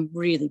years. I'm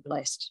really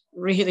blessed,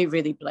 really,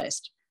 really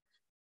blessed.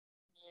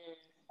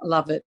 I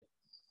love it.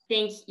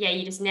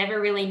 You just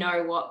never really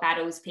know what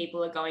battles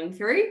people are going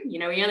through.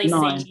 We only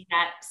see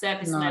that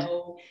surface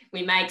level.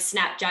 We make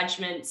snap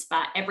judgments,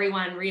 but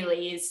everyone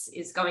really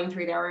is going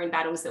through their own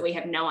battles that we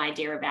have no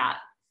idea about.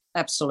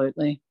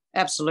 Absolutely.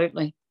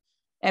 Absolutely.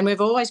 And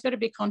we've always got to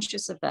be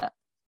conscious of that.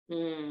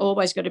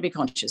 Always got to be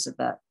conscious of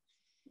that.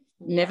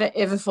 Yeah. Never,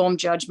 ever form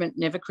judgment,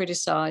 never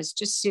criticize,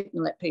 just sit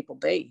and let people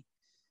be.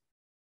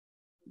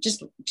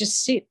 Just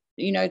sit.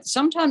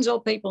 Sometimes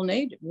all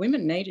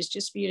women need is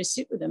just for you to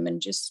sit with them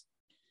and just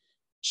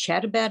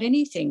chat about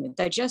anything.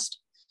 They just,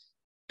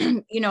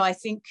 I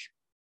think,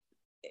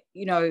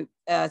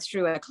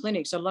 through our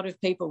clinics, a lot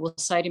of people will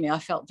say to me, I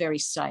felt very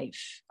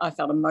safe. I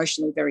felt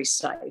emotionally very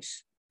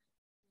safe.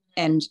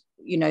 And,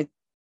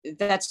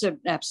 that's an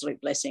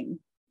absolute blessing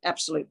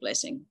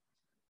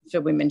for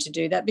women to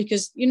do that,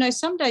 because,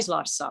 some days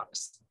life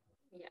sucks.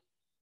 Yeah.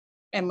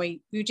 And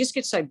we just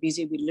get so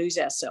busy, we lose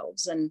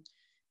ourselves. And,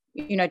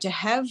 to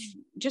have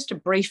just a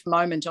brief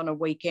moment on a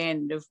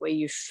weekend of where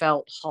you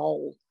felt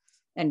whole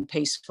and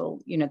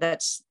peaceful,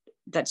 that's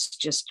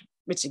just,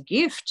 it's a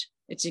gift.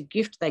 It's a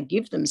gift they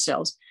give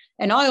themselves.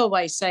 And I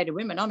always say to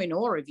women, I'm in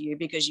awe of you,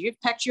 because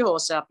you've packed your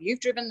horse up, you've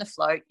driven the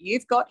float,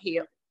 you've got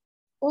here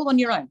all on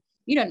your own.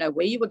 You don't know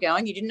where you were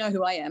going. You didn't know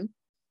who I am.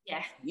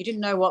 Yeah. You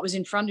didn't know what was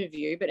in front of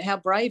you, but how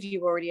brave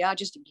you already are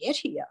just to get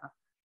here.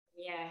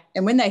 Yeah.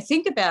 And when they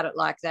think about it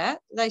like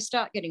that, they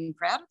start getting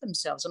proud of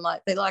themselves.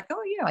 They're like,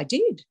 oh yeah, I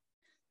did.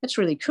 That's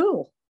really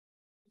cool.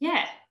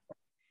 Yeah.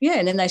 Yeah.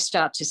 And then they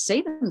start to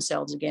see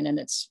themselves again, and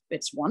it's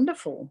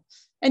wonderful.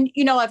 And,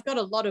 I've got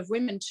a lot of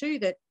women too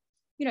that,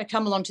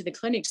 come along to the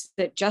clinics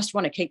that just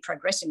want to keep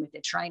progressing with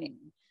their training,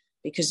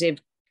 because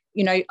they've,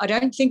 I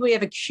don't think we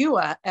ever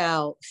cure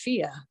our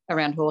fear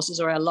around horses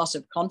or our loss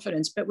of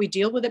confidence, but we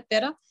deal with it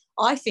better.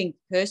 I think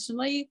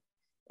personally,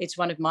 it's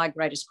one of my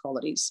greatest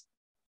qualities.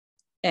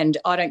 And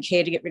I don't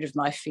care to get rid of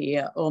my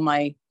fear or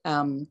my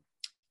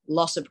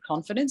loss of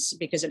confidence,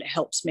 because it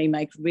helps me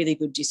make really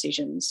good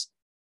decisions.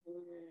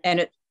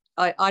 And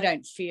I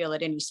don't feel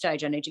at any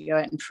stage I need to go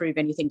out and prove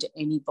anything to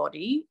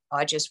anybody.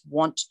 I just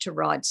want to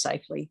ride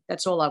safely.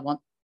 That's all I want,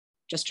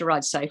 just to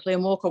ride safely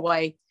and walk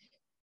away.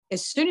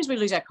 As soon as we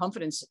lose our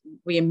confidence,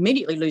 we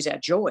immediately lose our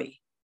joy.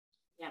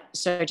 Yeah.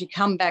 So to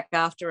come back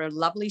after a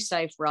lovely,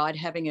 safe ride,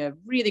 having a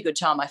really good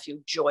time, I feel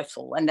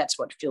joyful, and that's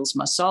what fills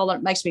my soul,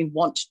 and it makes me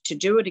want to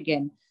do it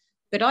again.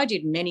 But I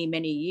did many,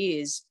 many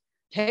years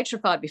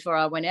petrified before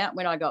I went out.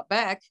 When I got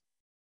back,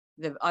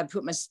 I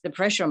put the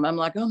pressure on. I'm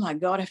like, oh my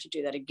God, I have to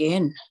do that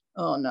again.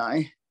 Oh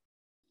no.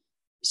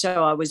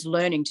 So I was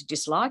learning to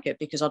dislike it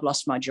because I'd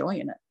lost my joy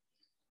in it.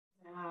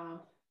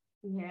 Wow.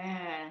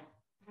 Yeah.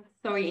 That's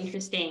so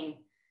interesting.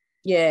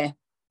 Yeah.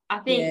 I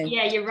think,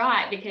 you're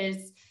right,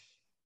 because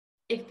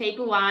if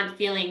people aren't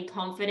feeling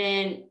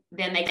confident,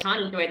 then they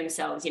can't enjoy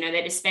themselves.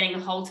 They're just spending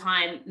the whole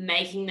time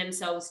making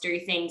themselves do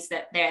things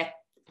that they're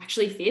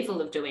actually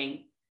fearful of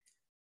doing.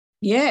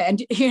 Yeah.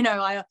 And,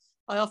 I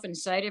I often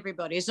say to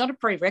everybody, it's not a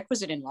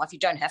prerequisite in life. You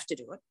don't have to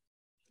do it.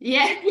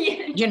 Yeah.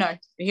 You know,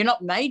 you're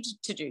not made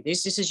to do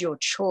this. This is your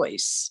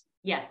choice.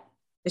 Yeah.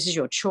 This is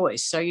your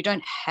choice. So you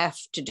don't have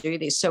to do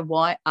this. So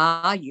why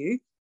are you,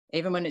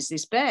 even when it's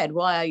this bad,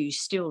 why are you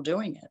still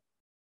doing it?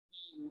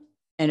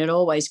 And it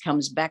always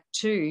comes back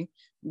to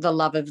the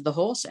love of the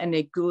horse, and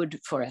they're good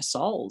for our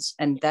souls.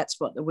 And that's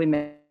what the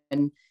women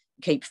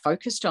keep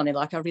focused on. They're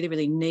like, I really,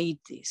 really need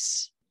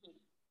this.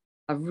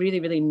 I really,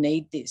 really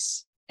need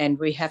this. And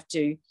we have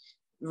to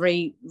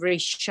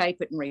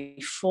reshape it and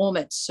reform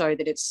it so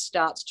that it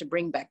starts to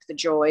bring back the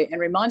joy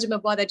and reminds them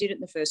of why they did it in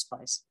the first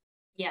place.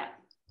 Yeah.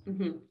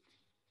 Mm-hmm.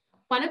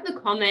 One of the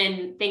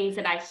common things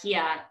that I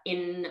hear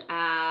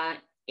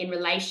in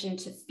relation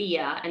to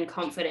fear and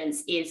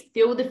confidence is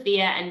feel the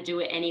fear and do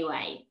it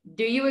anyway.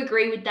 Do you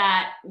agree with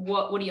that?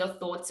 What are your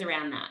thoughts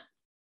around that?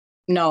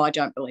 No, I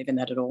don't believe in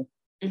that at all.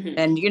 Mm-hmm.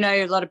 And, you know,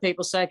 a lot of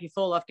people say if you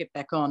fall off, get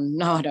back on.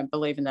 No, I don't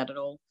believe in that at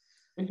all.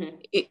 Mm-hmm.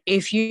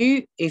 If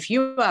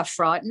you are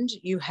frightened,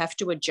 you have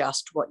to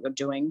adjust what you're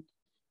doing,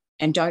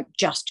 and don't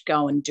just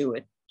go and do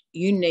it.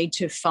 You need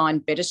to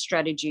find better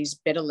strategies,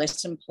 better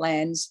lesson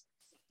plans,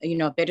 you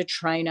know, a better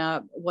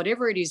trainer,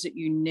 whatever it is that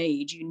you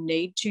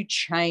need to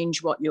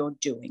change what you're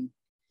doing.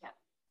 Yeah.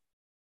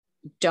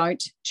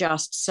 Don't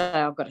just say,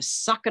 I've got to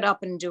suck it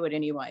up and do it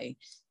anyway.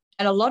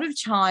 And a lot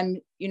of time,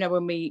 you know,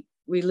 when we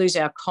lose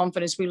our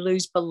confidence, we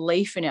lose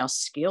belief in our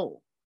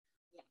skill.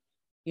 Yeah.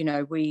 You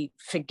know, we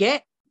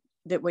forget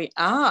that we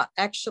are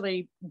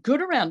actually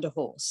good around a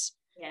horse.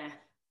 Yeah.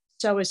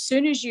 So as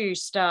soon as you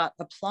start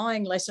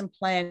applying lesson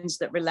plans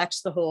that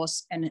relax the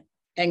horse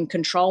and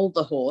control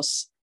the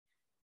horse,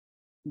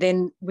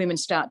 then women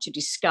start to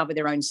discover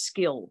their own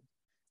skill.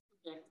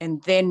 Yeah.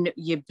 And then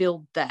you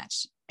build that.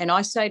 And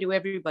I say to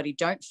everybody,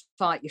 don't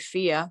fight your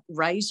fear,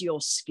 raise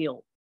your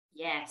skill.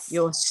 Yes.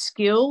 Your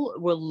skill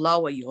will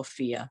lower your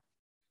fear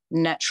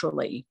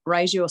naturally.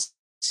 Raise your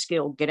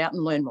skill, get out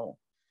and learn more.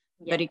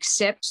 Yeah. But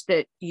accept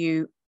that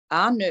you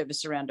are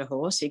nervous around a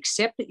horse,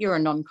 accept that you're a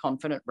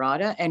non-confident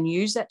rider, and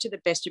use that to the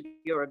best of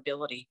your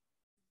ability.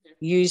 Yeah.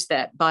 Use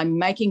that by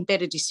making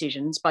better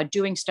decisions, by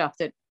doing stuff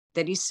that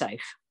is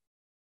safe.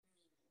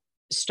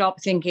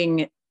 Stop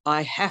thinking,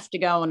 I have to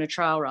go on a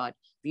trail ride.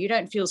 If you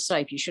don't feel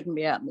safe, you shouldn't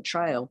be out in the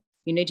trail.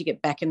 You need to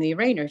get back in the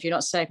arena. If you're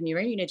not safe in the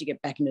arena, you need to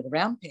get back into the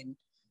round pen.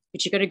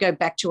 But you've got to go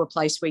back to a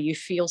place where you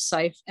feel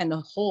safe and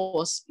the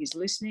horse is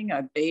listening,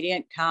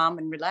 obedient, calm,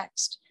 and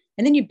relaxed.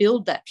 And then you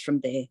build that from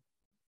there.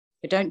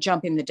 But don't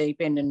jump in the deep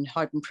end and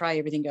hope and pray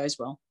everything goes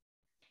well.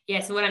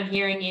 Yeah, so what I'm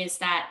hearing is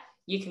that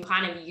you can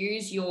kind of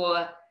use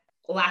your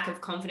lack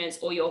of confidence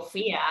or your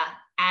fear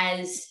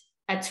as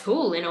a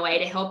tool in a way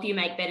to help you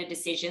make better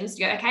decisions.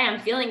 You go, okay, I'm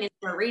feeling this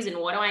for a reason.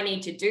 What do I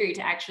need to do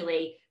to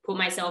actually put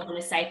myself in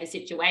a safer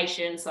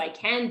situation so I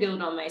can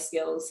build on my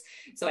skills,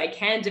 so I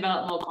can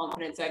develop more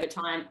confidence over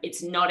time?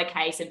 It's not a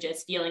case of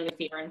just feeling the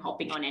fear and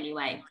hopping on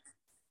anyway.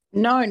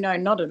 No,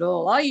 not at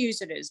all. I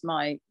use it as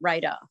my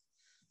radar.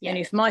 Yeah. And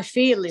if my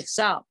fear lifts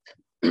up,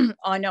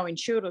 I know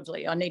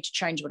intuitively I need to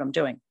change what I'm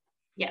doing.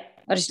 Yeah.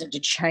 I just need to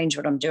change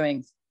what I'm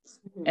doing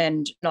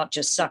and not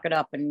just suck it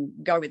up and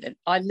go with it.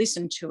 I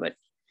listen to it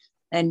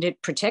and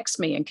it protects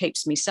me and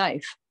keeps me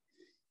safe.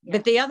 Yeah.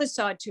 But the other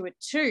side to it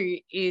too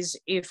is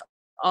if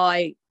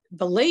I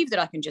believe that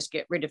I can just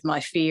get rid of my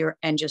fear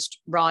and just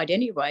ride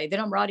anyway, then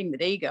I'm riding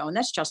with ego, and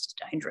that's just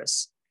as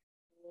dangerous.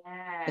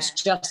 Yeah. It's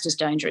just as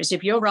dangerous.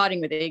 If you're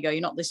riding with ego,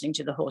 you're not listening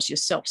to the horse, you're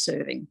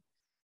self-serving.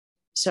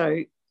 So,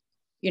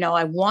 you know,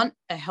 I want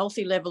a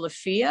healthy level of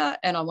fear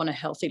and I want a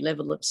healthy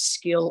level of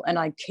skill, and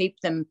I keep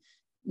them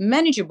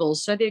manageable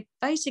so they're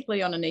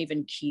basically on an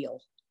even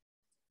keel.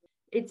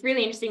 It's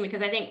really interesting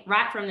because I think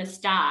right from the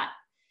start,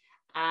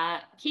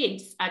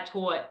 kids are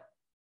taught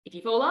if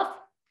you fall off,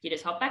 you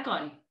just hop back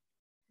on.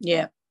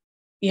 Yeah.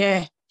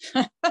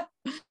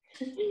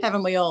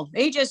 Haven't we all?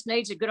 He just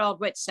needs a good old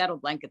wet saddle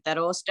blanket, that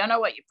horse. Don't know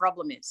what your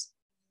problem is.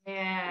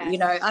 Yeah. You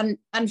know,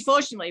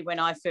 unfortunately, when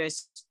I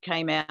first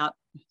came out,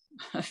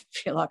 I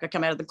feel like I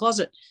come out of the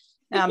closet.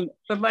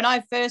 But when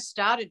I first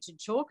started to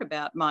talk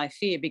about my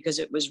fear, because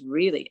it was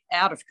really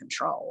out of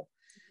control,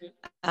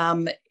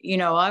 you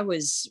know, I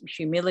was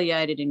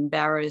humiliated,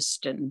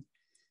 embarrassed, and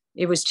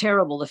it was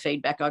terrible, the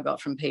feedback I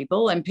got from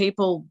people. And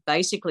people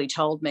basically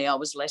told me I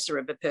was lesser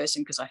of a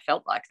person because I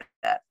felt like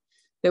that.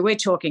 But we're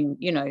talking,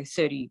 you know,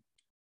 30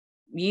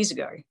 years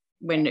ago,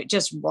 when it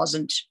just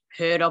wasn't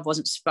heard of,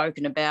 wasn't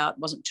spoken about,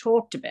 wasn't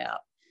talked about.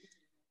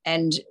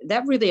 And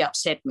that really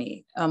upset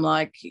me. I'm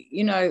like,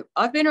 you know,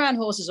 I've been around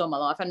horses all my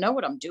life. I know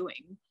what I'm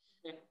doing,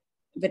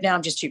 but now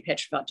I'm just too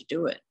petrified to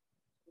do it.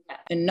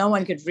 And no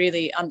one could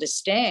really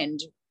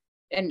understand.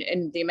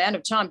 And the amount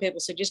of time people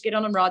said, just get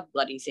on and ride the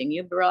bloody thing.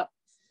 You'll be right.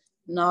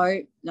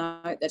 No,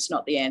 that's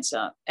not the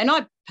answer. And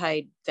I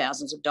paid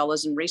thousands of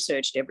dollars and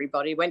researched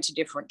everybody, went to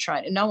different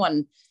trainers.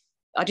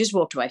 I just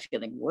walked away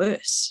feeling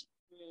worse,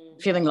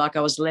 feeling like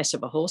I was less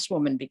of a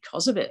horsewoman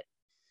because of it.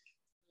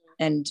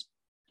 And,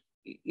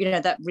 you know,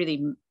 that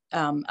really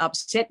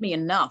upset me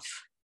enough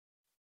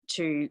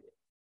to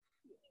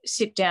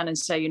sit down and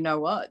say, you know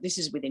what, this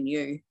is within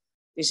you.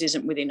 This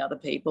isn't within other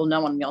people.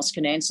 No one else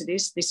can answer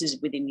this. This is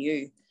within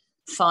you.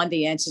 Find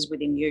the answers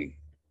within you.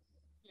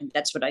 And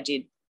that's what I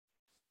did.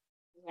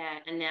 Yeah,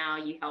 and now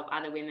you help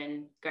other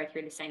women go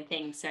through the same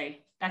thing. So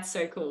that's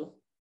so cool.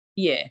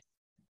 Yeah.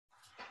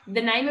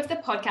 The name of the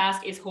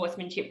podcast is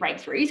Horsemanship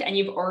Breakthroughs, and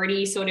you've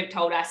already sort of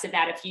told us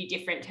about a few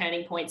different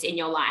turning points in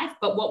your life.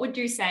 But what would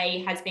you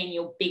say has been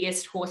your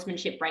biggest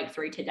horsemanship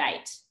breakthrough to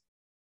date?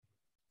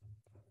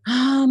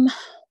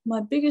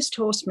 My biggest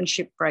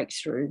horsemanship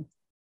breakthrough.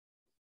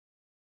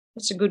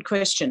 That's a good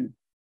question.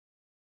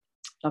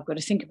 I've got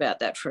to think about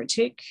that for a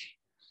tick.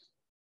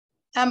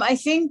 I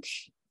think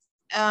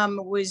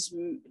was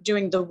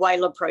doing the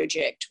Whaler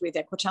project with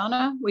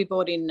Equitana. We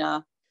brought in,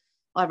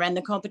 I ran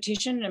the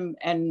competition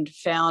and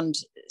found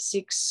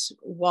 6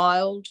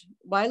 wild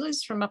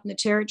whalers from up in the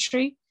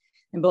territory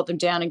and brought them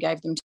down and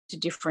gave them to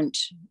different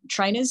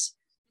trainers.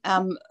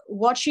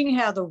 Watching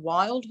how the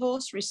wild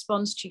horse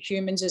responds to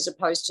humans as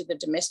opposed to the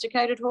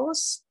domesticated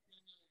horse,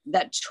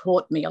 that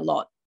taught me a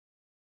lot.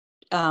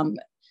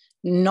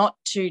 Not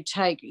to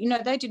take,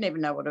 they didn't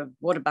even know what a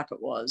water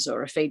bucket was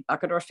or a feed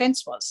bucket or a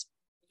fence was.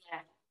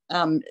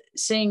 Yeah.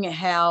 Seeing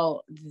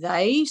how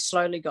they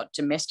slowly got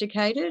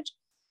domesticated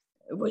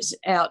was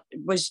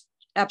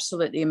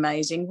absolutely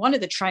amazing. One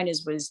of the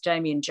trainers was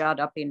Damien Judd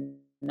up in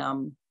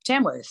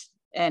Tamworth,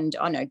 and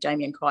I know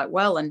Damien quite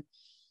well, and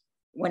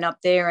went up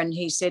there and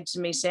he said to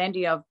me,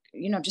 Sandy, I'm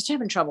just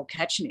having trouble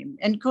catching him.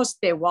 And of course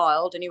they're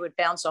wild and he would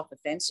bounce off the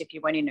fence if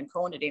you went in and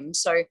cornered him.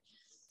 So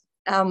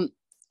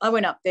I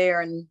went up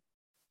there and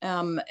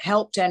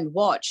helped and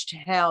watched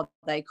how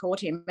they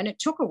caught him. And it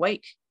took a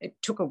week.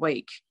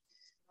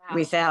 Wow.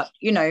 Without,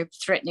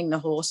 threatening the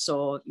horse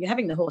or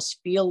having the horse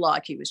feel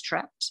like he was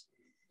trapped.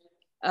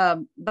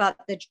 But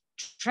the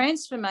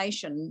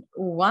transformation,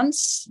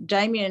 once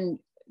Damien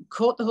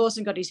caught the horse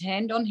and got his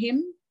hand on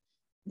him,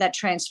 that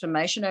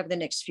transformation over the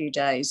next few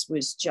days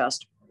was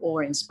just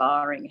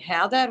awe-inspiring.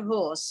 How that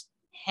horse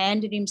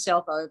handed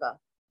himself over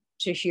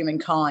to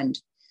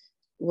humankind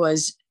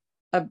was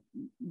one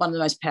of the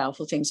most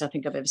powerful things I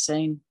think I've ever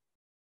seen.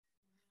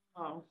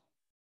 Oh,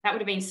 that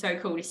would have been so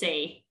cool to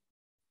see.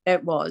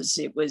 It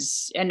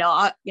was, and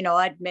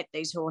I'd met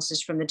these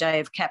horses from the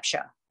day of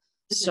capture.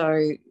 Mm-hmm.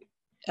 So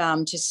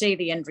to see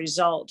the end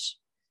result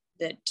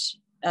that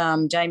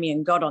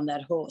Damien got on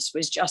that horse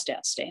was just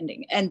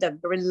outstanding. And the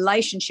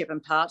relationship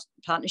and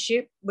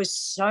partnership was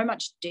so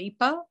much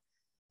deeper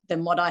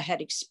than what I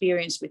had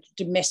experienced with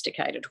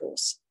domesticated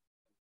horse.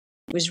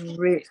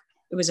 It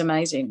was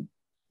amazing.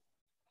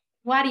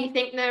 Why do you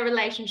think the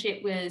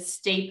relationship was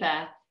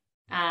deeper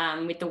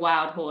with the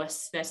wild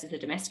horse versus the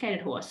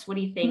domesticated horse? What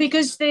do you think?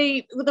 Because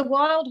the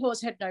wild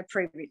horse had no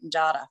pre-written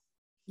data.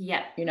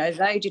 Yeah.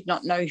 They did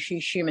not know who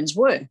humans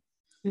were.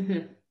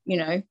 Mm-hmm.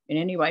 In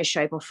any way,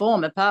 shape or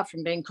form, apart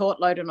from being caught,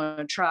 loaded on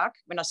a truck.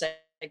 When I say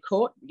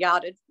caught,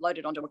 yarded,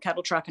 loaded onto a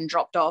cattle truck and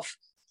dropped off,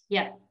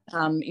 to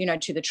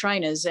the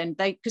trainers. And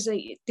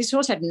this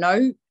horse had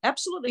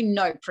absolutely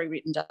no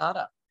pre-written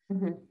data.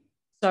 Mm-hmm.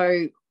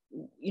 So,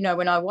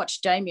 when I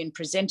watched Damien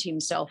present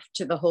himself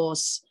to the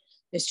horse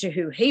as to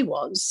who he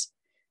was,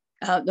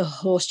 the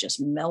horse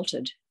just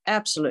melted,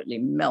 absolutely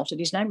melted.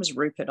 His name was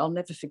Rupert. I'll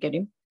never forget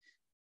him.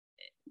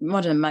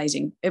 What an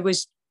amazing, it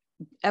was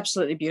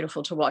absolutely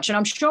beautiful to watch. And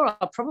I'm sure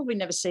I'll probably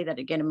never see that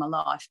again in my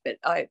life, but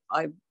I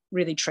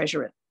really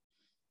treasure it.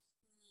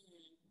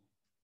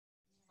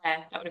 Yeah,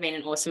 that would have been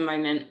an awesome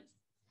moment.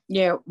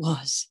 Yeah, it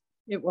was.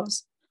 It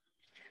was.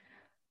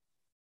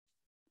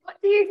 What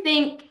do you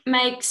think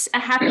makes a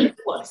happy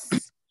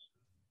horse?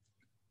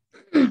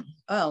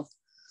 Well,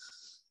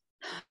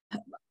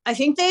 I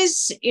think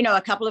there's,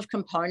 a couple of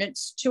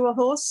components to a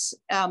horse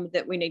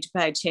that we need to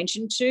pay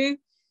attention to.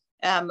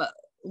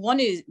 One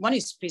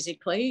is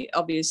physically,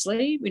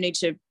 obviously. We need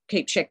to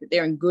keep check that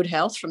they're in good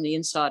health from the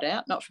inside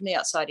out, not from the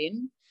outside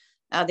in.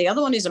 The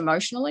other one is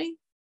emotionally,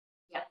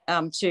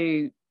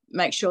 to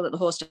make sure that the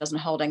horse doesn't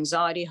hold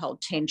anxiety,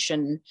 hold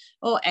tension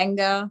or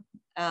anger,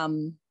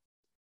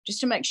 just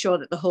to make sure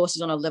that the horse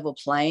is on a level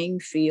playing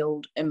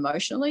field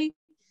emotionally.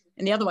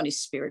 And the other one is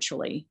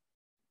spiritually.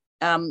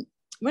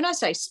 When I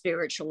say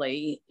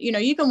spiritually,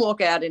 you can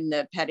walk out in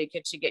the paddock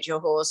to get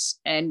your horse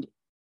and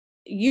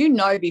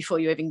before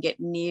you even get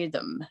near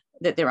them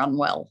that they're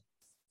unwell.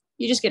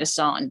 You just get a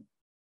sign.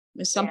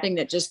 There's something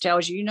that just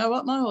tells you,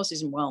 what, my horse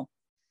isn't well.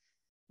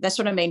 That's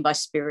what I mean by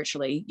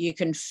spiritually. You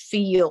can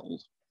feel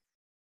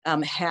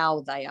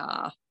how they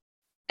are.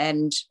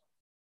 And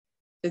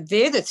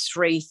they're the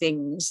 3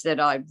 things that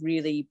I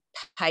really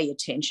pay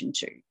attention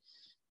to.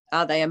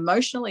 Are they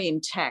emotionally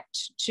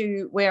intact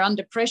to where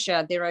under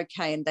pressure they're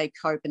okay and they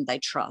cope and they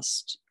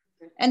trust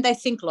and they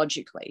think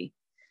logically?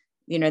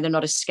 They're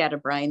not a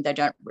scatterbrain. They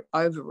don't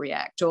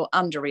overreact or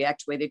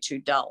underreact where they're too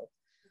dull.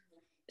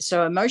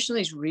 So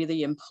emotionally is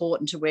really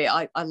important to where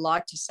I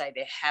like to say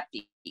they're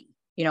happy.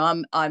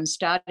 I'm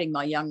starting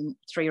my young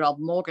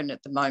 3-year-old Morgan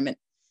at the moment,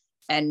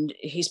 and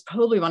he's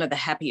probably one of the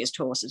happiest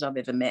horses I've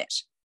ever met.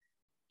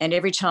 And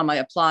every time I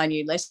apply a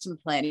new lesson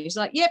plan, he's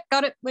like, yep,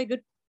 got it, we're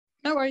good,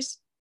 no worries.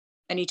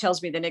 And he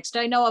tells me the next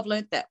day, no, I've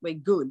learnt that, we're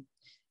good.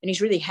 And he's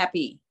really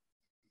happy.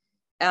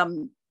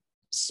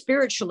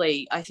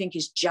 spiritually, I think,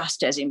 is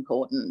just as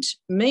important,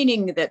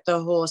 meaning that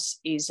the horse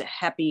is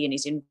happy in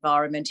his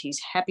environment. He's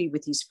happy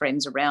with his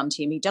friends around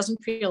him. He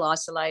doesn't feel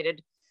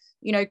isolated,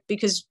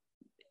 because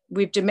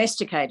we've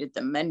domesticated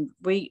them, and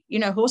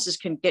horses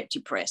can get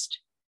depressed.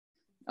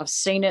 I've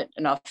seen it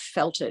and I've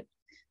felt it.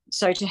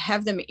 So to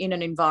have them in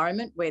an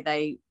environment where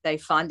they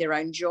find their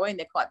own joy and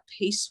they're quite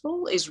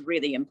peaceful is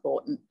really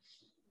important.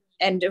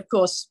 And of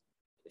course,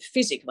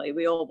 physically,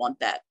 we all want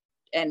that.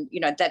 And,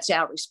 that's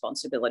our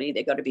responsibility.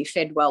 They've got to be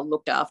fed well,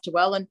 looked after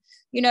well. And,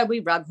 we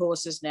rug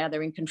horses now.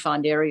 They're in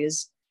confined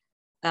areas,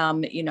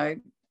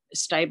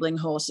 stabling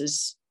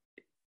horses,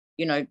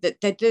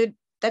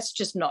 that's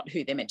just not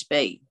who they're meant to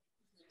be.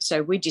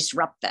 So we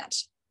disrupt that.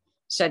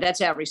 So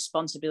that's our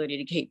responsibility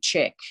to keep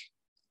check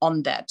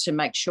on that, to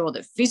make sure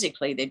that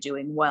physically they're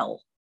doing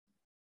well,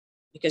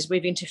 because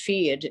we've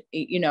interfered,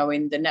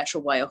 in the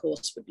natural way a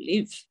horse would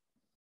live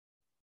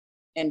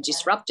and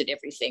disrupted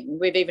everything.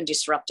 We've even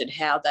disrupted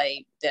how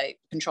they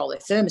control their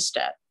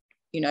thermostat,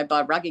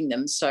 by rugging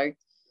them. So,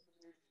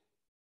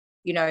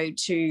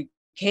 to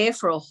care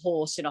for a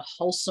horse in a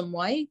wholesome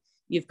way,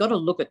 you've got to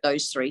look at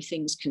those three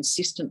things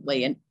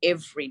consistently and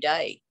every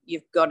day.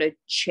 You've got to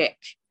check.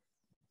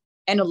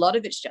 And a lot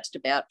of it's just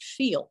about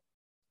feel.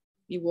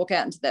 You walk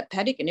out into that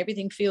paddock and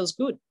everything feels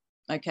good.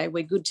 Okay,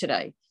 we're good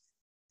today.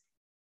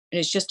 And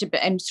it's just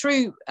and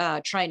through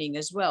training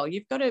as well,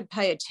 you've got to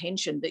pay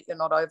attention that you're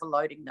not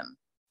overloading them.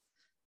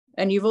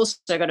 And you've also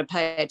got to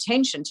pay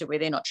attention to where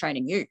they're not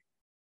training you.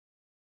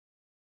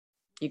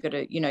 You've got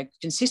to,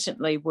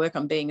 consistently work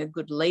on being a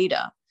good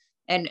leader.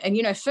 And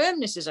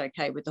firmness is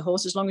okay with the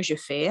horse as long as you're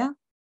fair.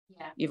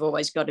 Yeah. You've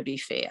always got to be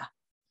fair.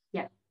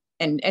 Yeah.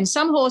 And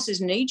some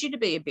horses need you to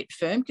be a bit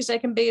firm because they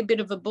can be a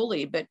bit of a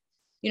bully. But,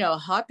 a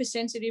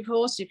hypersensitive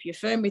horse, if you're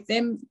firm with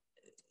them,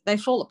 they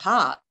fall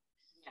apart.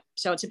 Yeah.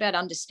 So it's about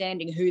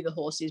understanding who the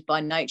horse is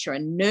by nature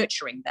and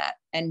nurturing that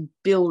and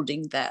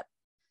building that.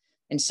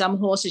 And some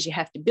horses you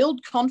have to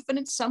build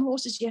confidence. Some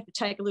horses you have to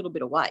take a little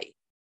bit away.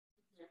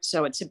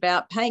 So it's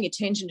about paying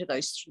attention to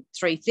those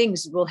three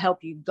things that will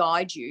help you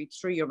guide you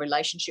through your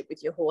relationship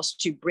with your horse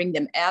to bring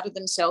them out of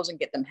themselves and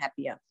get them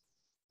happier.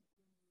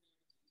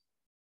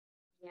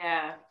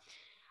 Yeah.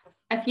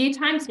 A few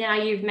times now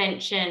you've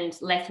mentioned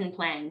lesson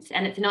plans,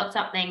 and it's not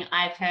something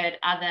I've heard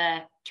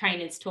other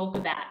trainers talk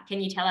about.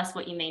 Can you tell us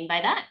what you mean by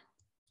that?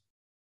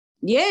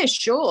 Yeah,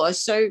 sure.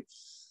 So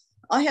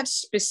I have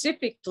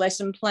specific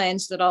lesson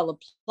plans that I'll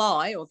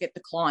apply or get the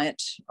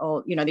client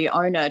or, the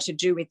owner to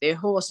do with their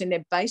horse, and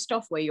they're based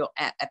off where you're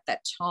at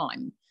that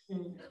time.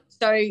 Mm.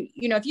 So,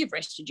 if you've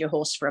rested your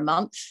horse for a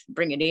month,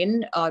 bring it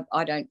in.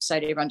 I don't say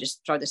to everyone,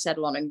 just throw the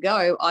saddle on and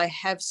go. I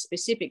have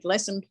specific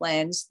lesson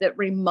plans that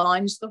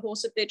reminds the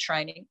horse of their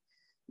training,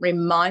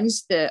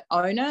 reminds the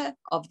owner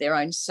of their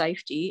own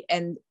safety,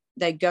 and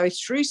they go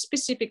through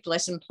specific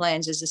lesson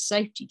plans as a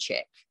safety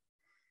check.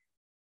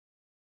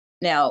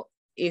 Now,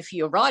 if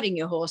you're riding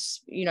your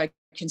horse,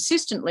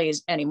 consistently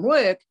and in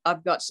work,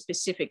 I've got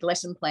specific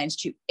lesson plans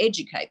to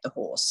educate the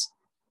horse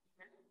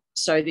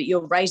so that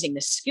you're raising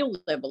the skill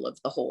level of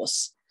the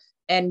horse.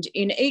 And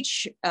in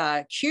each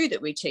cue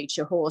that we teach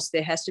a horse,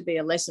 there has to be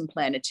a lesson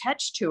plan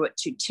attached to it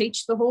to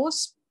teach the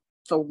horse,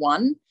 for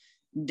one,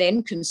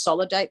 then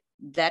consolidate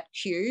that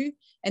cue,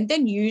 and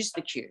then use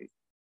the cue.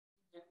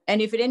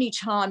 And if at any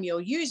time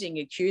you're using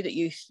a cue that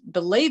you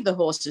believe the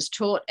horse is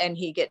taught and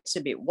he gets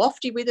a bit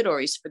wafty with it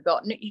or he's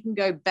forgotten it, you can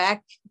go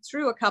back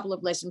through a couple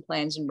of lesson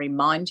plans and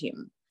remind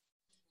him.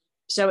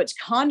 So it's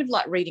kind of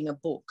like reading a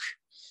book.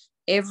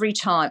 Every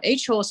time,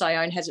 each horse I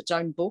own has its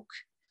own book.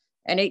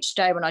 And each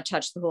day when I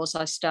touch the horse,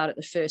 I start at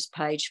the first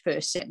page,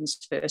 first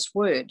sentence, first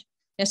word.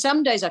 Now,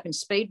 some days I can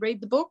speed read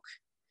the book,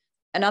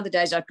 and other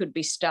days I could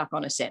be stuck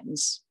on a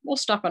sentence or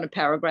stuck on a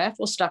paragraph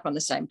or stuck on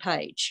the same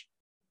page.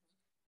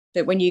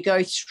 But when you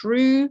go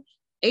through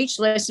each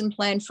lesson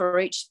plan for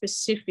each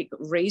specific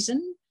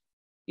reason,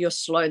 you're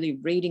slowly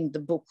reading the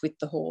book with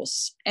the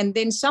horse. And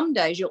then some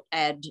days you'll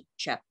add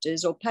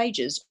chapters or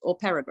pages or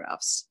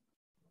paragraphs.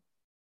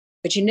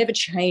 But you never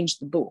change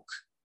the book.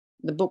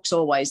 The book's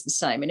always the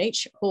same. And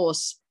each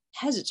horse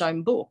has its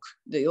own book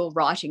that you're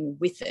writing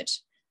with it.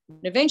 And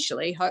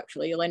eventually,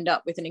 hopefully, you'll end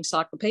up with an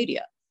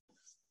encyclopedia.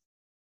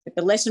 But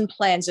the lesson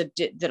plans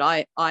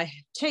that I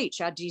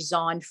teach are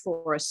designed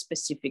for a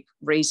specific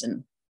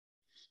reason.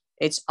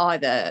 It's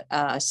either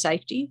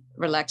safety,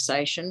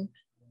 relaxation,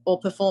 or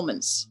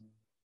performance.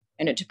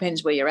 And it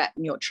depends where you're at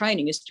in your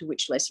training as to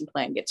which lesson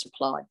plan gets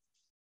applied.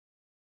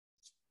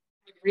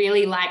 I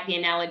really like the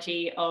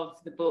analogy of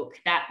the book.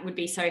 That would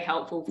be so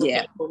helpful for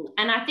people.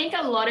 And I think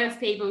a lot of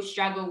people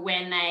struggle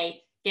when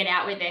they get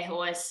out with their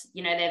horse.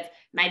 They've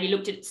maybe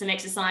looked at some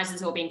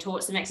exercises or been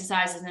taught some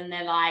exercises, and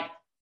they're like,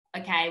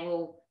 okay,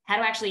 well, how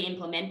do I actually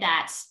implement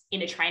that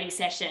in a training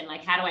session?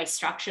 Like, how do I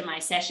structure my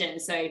session?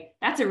 So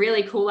that's a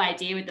really cool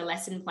idea with the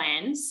lesson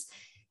plans.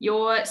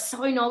 You're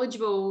so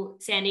knowledgeable,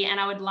 Sandy, and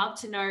I would love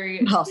to know.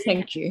 Oh,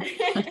 thank you.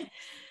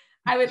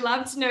 I would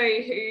love to know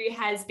who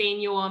has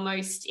been your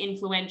most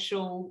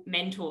influential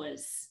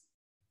mentors.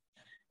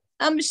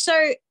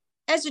 So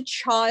As a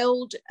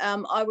child,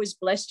 I was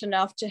blessed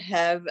enough to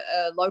have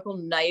a local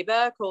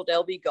neighbour called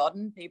Elby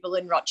Godden. People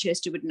in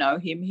Rochester would know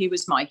him. He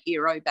was my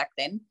hero back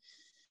then.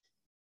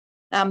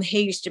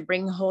 He used to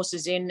bring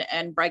horses in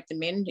and break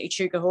them in.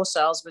 Echuca Horse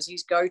Sales was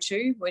his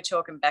go-to. We're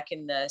talking back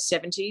in the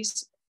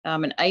 70s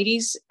and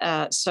 80s.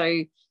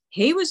 So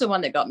he was the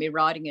one that got me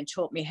riding and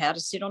taught me how to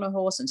sit on a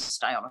horse and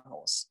stay on a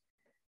horse.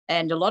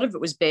 And a lot of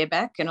it was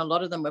bareback, and a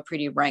lot of them were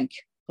pretty rank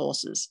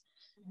horses.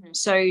 Mm-hmm.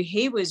 So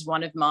he was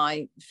one of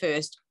my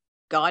first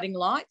guiding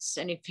lights.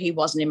 And if he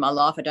wasn't in my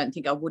life, I don't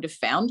think I would have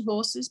found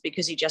horses,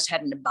 because he just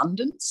had an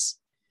abundance.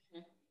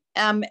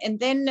 And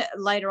then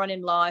later on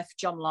in life,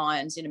 John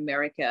Lyons in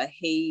America,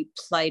 he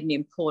played an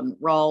important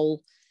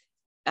role.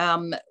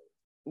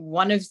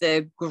 One of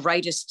the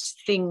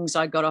greatest things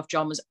I got off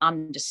John was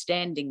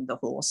understanding the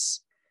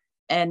horse,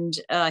 and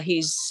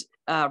his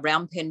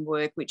round pen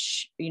work,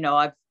 which,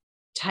 I've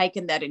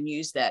taken that and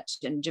used that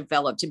and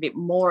developed a bit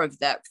more of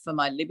that for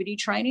my Liberty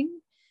training.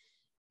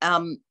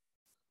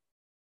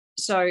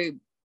 So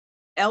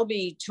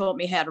Albie taught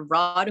me how to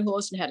ride a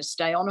horse and how to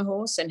stay on a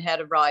horse and how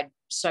to ride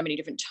so many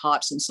different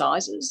types and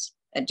sizes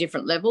at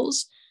different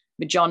levels.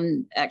 But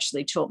John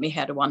actually taught me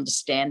how to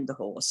understand the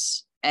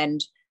horse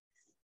and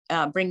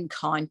bring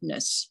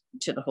kindness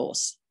to the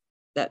horse.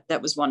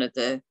 That was one of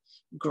the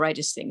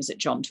greatest things that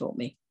John taught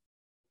me.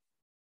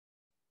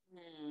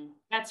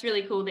 That's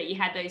really cool that you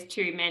had those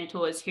two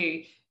mentors who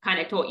kind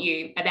of taught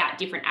you about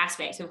different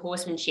aspects of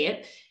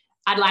horsemanship.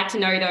 I'd like to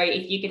know, though,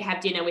 if you could have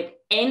dinner with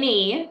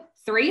any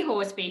 3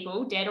 horse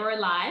people, dead or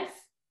alive,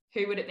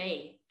 who would it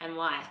be and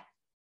why?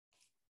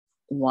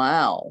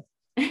 Wow.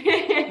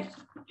 Dead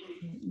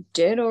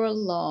or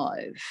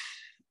alive?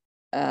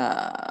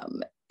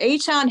 Eitan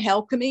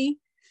Helkamy,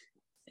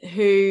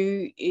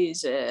 who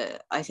is,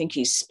 I think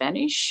he's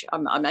Spanish.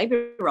 I may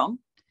be wrong.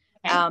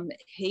 Okay.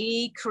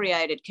 He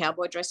created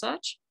cowboy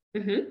dressage.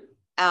 Mm-hmm.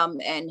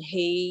 And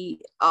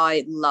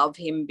I love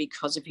him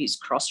because of his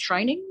cross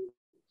training.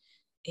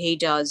 He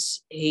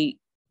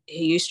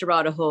used to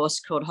ride a horse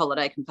called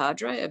Holiday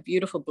Compadre, a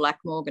beautiful black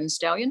Morgan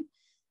stallion.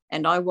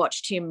 And I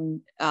watched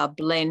him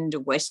blend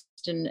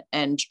Western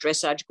and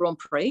dressage Grand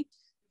Prix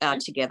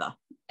together.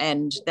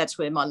 And that's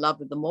where my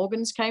love of the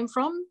Morgans came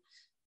from.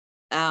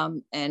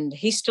 And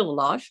he's still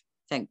alive,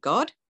 thank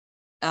God.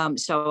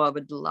 So I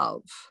would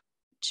love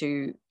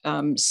to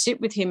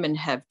sit with him and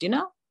have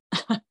dinner.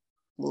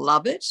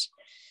 Love it.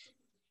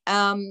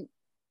 The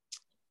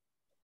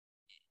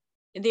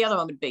other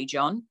one would be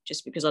John,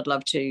 just because I'd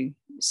love to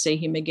see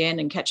him again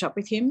and catch up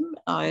with him.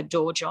 I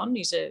adore John.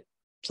 He's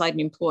played an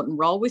important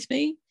role with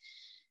me.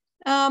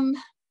 And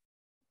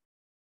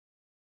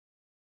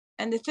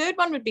the third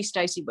one would be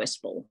Stacey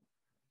Westfall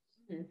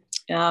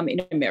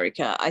in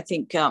America. I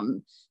think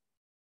for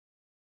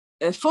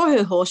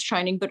her horse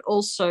training, but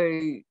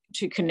also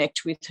to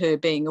connect with her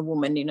being a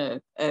woman in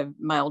a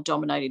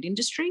male-dominated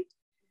industry.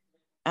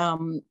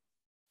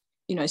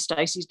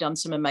 Stacey's done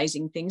some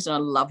amazing things, and I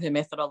love her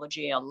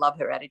methodology. I love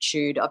her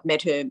attitude. I've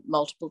met her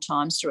multiple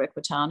times through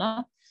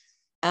Equitana.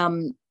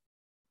 And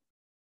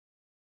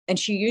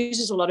she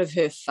uses a lot of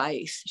her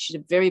faith. She's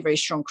a very, very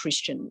strong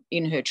Christian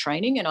in her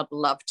training, and I'd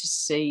love to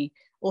see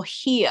or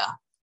hear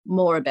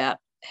more about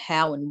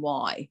how and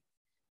why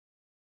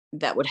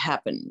that would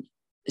happen.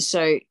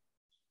 So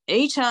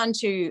Eitan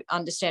to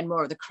understand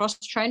more of the cross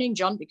training,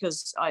 John,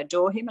 because I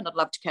adore him and I'd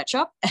love to catch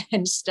up,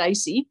 and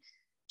Stacey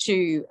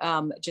to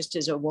just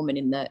as a woman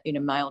in a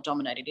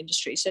male-dominated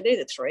industry. So they're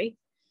the 3.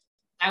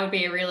 That would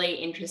be a really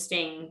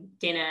interesting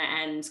dinner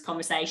and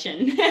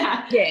conversation.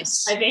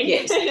 Yes, I think.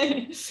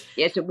 Yes.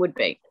 Yes, it would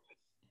be.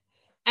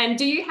 And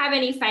do you have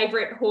any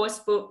favourite horse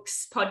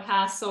books,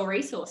 podcasts, or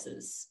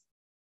resources?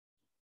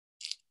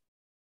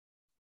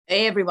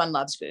 Everyone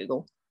loves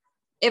Google.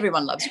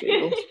 Everyone loves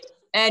Google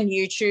and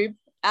YouTube.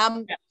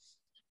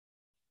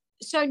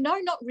 So no,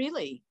 not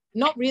really.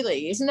 Not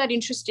really. Isn't that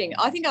interesting?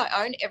 I think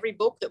I own every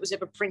book that was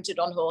ever printed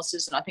on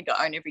horses, and I think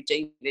I own every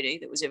DVD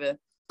that was ever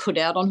put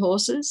out on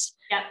horses.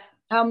 Yeah.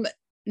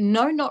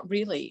 No, not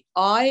really.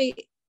 I'm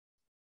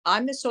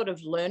the sort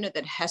of learner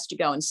that has to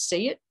go and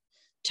see it,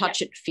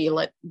 touch it, feel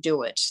it,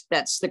 do it.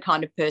 That's the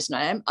kind of person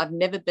I am. I've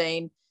never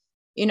been,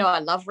 I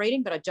love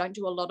reading, but I don't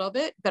do a lot of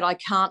it, but I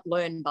can't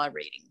learn by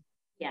reading.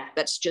 Yeah.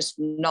 That's just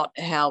not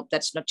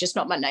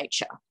my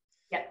nature.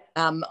 Yeah.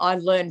 I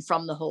learn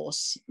from the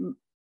horse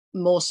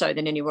more so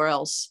than anywhere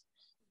else.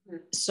 Mm-hmm.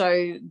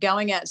 So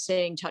going out,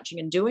 seeing, touching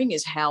and doing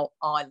is how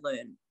I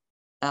learn,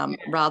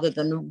 rather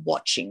than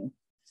watching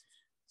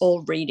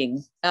or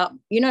reading.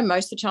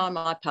 Most of the time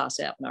I pass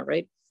out when I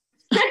read.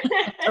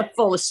 I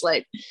fall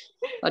asleep.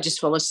 I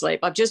just fall asleep.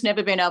 I've just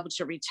never been able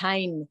to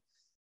retain,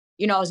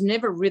 I was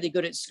never really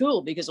good at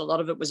school because a lot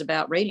of it was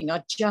about reading.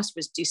 I just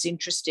was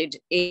disinterested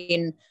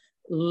in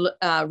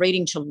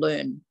reading to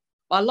learn.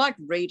 I like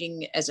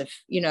reading as a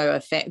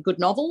good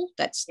novel.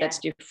 That's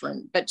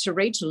different. But to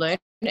read to learn,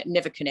 it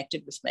never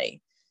connected with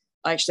me.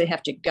 I actually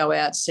have to go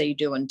out, see,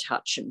 do and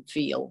touch and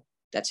feel.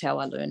 That's how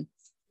I learn.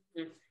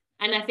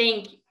 And I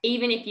think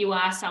even if you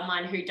are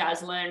someone who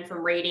does learn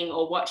from reading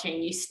or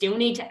watching, you still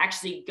need to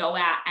actually go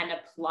out and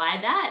apply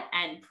that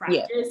and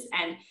practice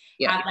and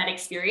have that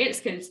experience,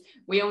 because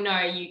we all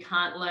know you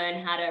can't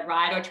learn how to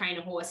ride or train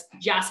a horse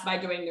just by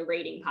doing the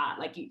reading part.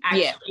 Like you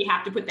actually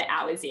have to put the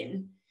hours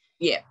in.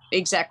 Yeah,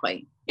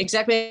 exactly.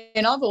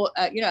 And I've,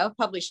 I've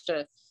published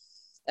a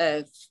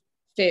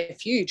fair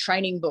few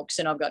training books,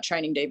 and I've got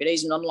training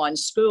DVDs and online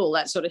school,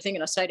 that sort of thing.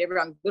 And I say to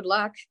everyone, good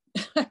luck,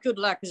 good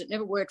luck, because it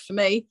never worked for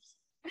me,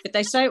 but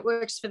they say it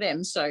works for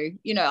them. So,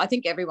 I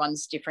think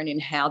everyone's different in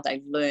how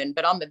they learn,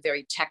 but I'm a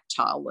very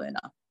tactile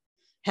learner,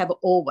 have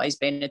always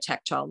been a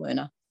tactile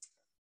learner.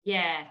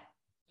 Yeah.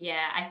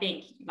 I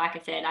think, like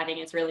I said, I think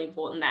it's really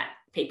important that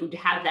people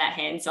have that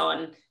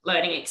hands-on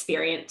learning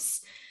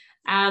experience.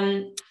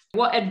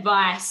 What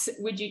advice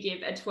would you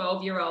give a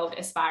 12-year-old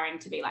aspiring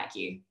to be like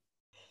you?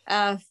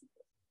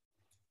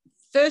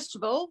 First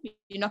of all,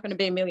 you're not going to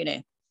be a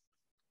millionaire.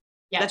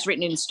 Yeah. That's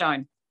written in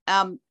stone.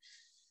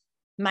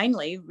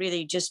 Mainly,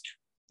 really just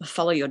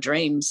follow your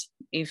dreams.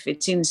 If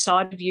it's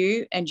inside of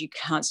you and you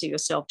can't see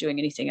yourself doing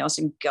anything else,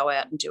 and go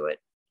out and do it.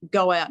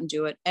 Go out and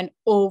do it, and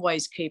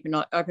always keep an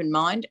open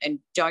mind and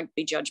don't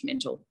be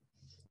judgmental.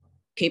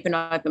 Keep an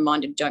open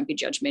mind and don't be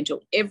judgmental.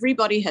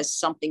 Everybody has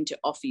something to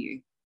offer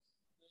you.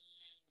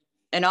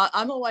 And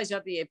I'm always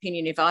of the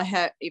opinion, if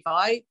I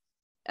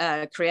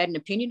create an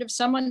opinion of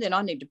someone, then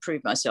I need to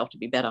prove myself to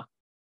be better.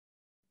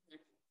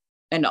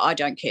 And I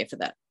don't care for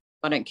that.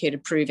 I don't care to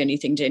prove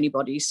anything to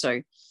anybody.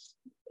 So,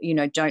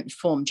 don't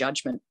form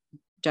judgment.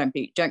 Don't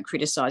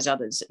criticize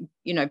others.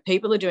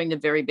 People are doing the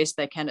very best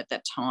they can at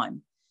that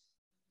time.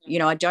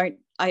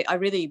 I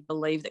really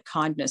believe that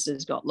kindness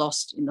has got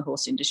lost in the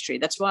horse industry.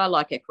 That's why I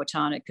like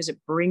Equitana, because it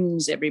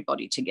brings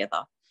everybody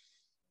together.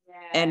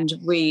 Yeah. And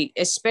we,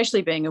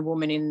 especially being a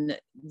woman in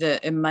the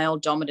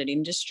male-dominant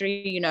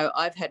industry,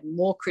 I've had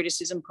more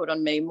criticism put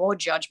on me, more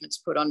judgments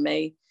put on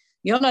me.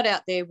 You're not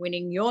out there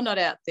winning. You're not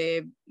out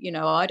there.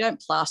 I don't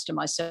plaster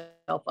myself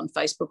on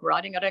Facebook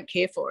writing. I don't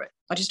care for it.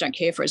 I just don't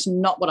care for it. It's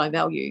not what I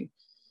value.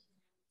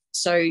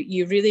 So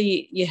you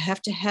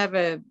have to have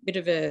a bit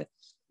of a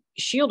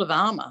shield of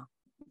armor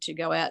to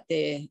go out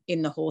there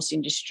in the horse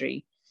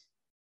industry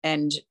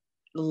and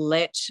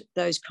let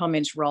those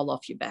comments roll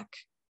off your back.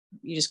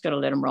 You just got to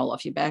let them roll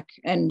off your back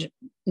and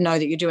know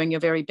that you're doing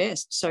your very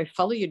best. So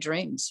follow your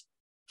dreams.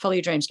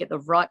 Get the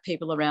right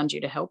people around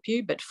you to help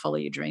you, but follow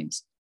your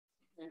dreams.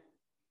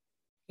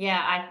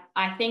 Yeah,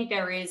 I think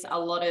there is a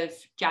lot of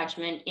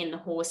judgment in the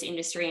horse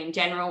industry in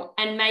general,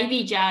 and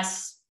maybe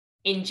just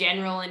in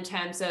general in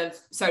terms of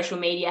social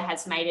media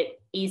has made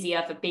it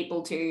easier for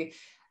people to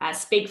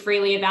speak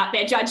freely about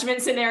their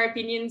judgments and their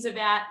opinions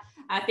about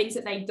things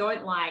that they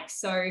don't like.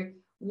 So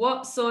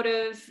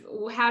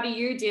how do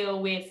you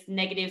deal with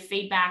negative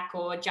feedback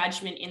or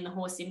judgment in the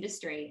horse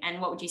industry? And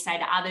what would you say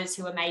to others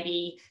who are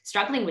maybe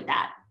struggling with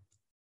that?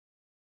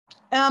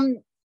 I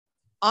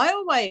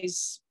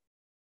always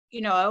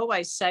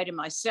say to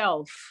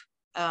myself,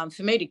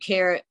 for me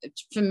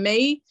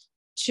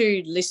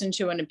to listen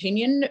to an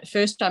opinion,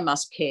 first I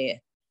must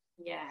care.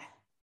 Yeah.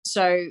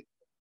 So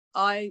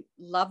I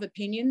love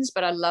opinions,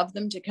 but I love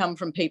them to come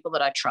from people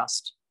that I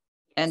trust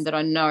and that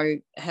I know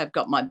have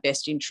got my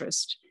best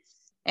interest.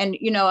 And,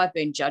 I've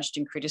been judged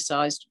and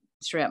criticised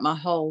throughout my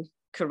whole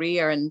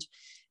career, and,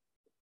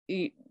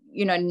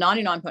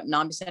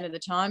 99.9% of the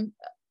time,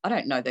 I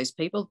don't know those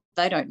people.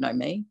 They don't know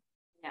me.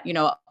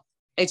 Yeah.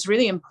 It's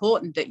really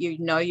important that you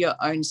know your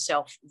own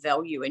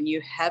self-value and you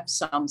have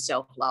some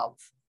self-love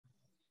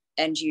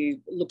and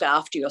you look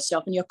after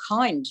yourself and you're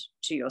kind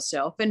to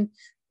yourself. And,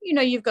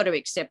 you've got to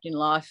accept in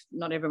life,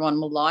 not everyone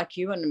will like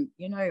you. And,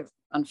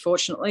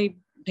 unfortunately,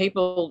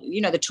 people,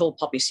 the tall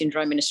poppy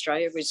syndrome in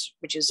Australia,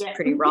 which is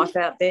pretty rife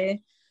out there.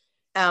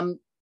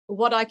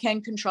 What I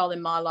can control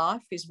in my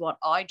life is what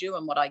I do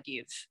and what I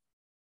give.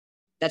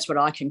 That's what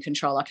I can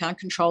control. I can't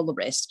control the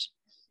rest.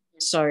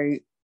 So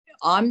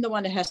I'm the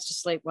one that has to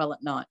sleep well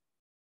at night.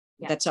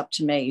 Yeah. That's up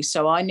to me.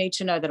 So I need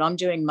to know that I'm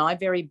doing my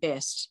very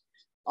best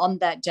on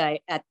that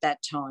day at that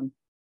time.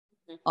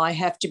 I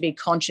have to be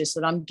conscious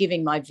that I'm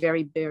giving my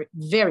very, very,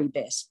 very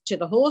best to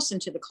the horse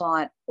and to the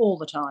client all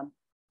the time.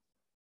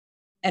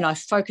 And I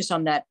focus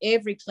on that.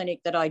 Every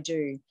clinic that I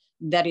do,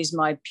 that is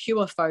my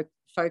pure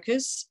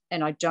focus.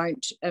 And I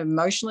don't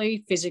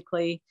emotionally,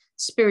 physically,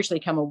 spiritually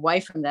come away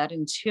from that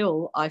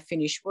until I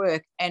finish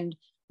work. And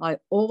I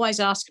always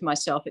ask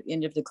myself at the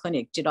end of the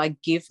clinic, did I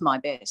give my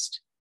best?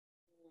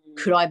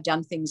 Could I have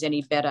done things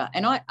any better?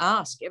 And I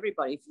ask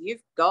everybody, if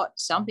you've got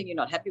something you're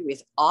not happy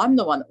with, I'm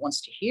the one that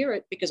wants to hear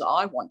it because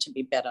I want to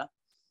be better.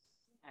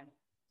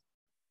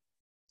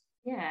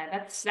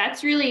 Yeah,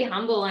 that's really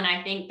humble. And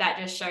I think that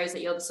just shows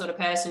that you're the sort of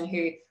person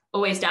who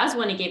always does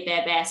want to give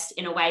their best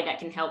in a way that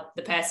can help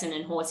the person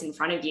and horse in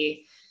front of you.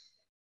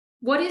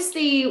 What is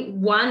the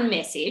one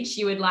message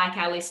you would like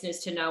our listeners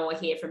to know or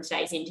hear from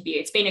today's interview?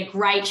 It's been a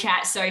great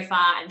chat so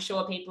far. I'm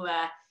sure people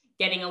are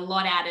getting a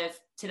lot out of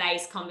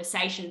today's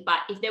conversation, but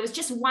if there was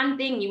just one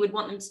thing you would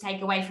want them to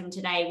take away from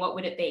today, what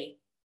would it be?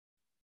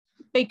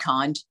 Be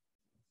kind.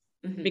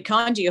 Mm-hmm. Be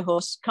kind to your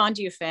horse, kind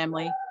to your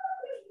family,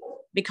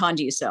 be kind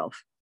to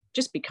yourself.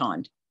 Just be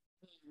kind.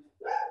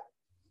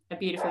 A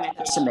beautiful message.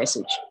 That's the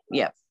message.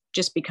 Yeah,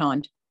 just be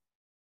kind.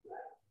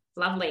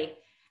 Lovely.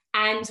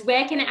 And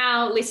where can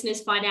our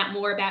listeners find out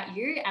more about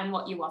you and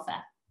what you offer?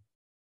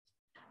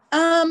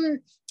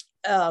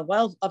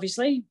 Well,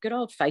 obviously, good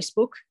old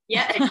Facebook.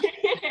 Yeah.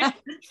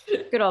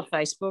 Good old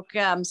Facebook,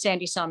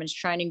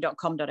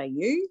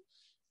 sandysimonstraining.com.au.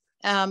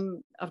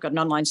 I've got an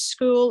online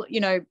school.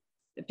 You know,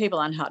 people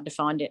aren't hard to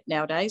find it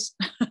nowadays.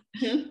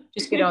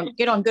 Just get on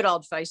good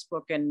old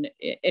Facebook, and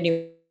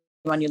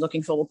anyone you're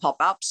looking for will pop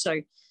up.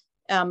 So,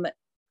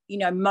 you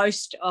know,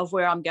 most of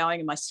where I'm going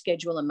and my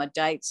schedule and my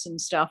dates and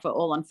stuff are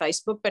all on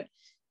Facebook. But,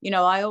 you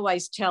know, I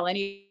always tell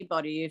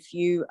anybody, if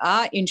you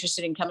are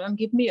interested in coming on,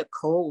 give me a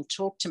call,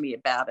 talk to me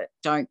about it.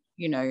 Don't,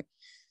 you know,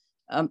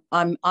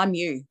 I'm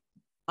you.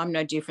 I'm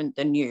no different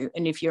than you.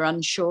 And if you're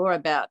unsure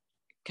about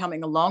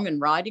coming along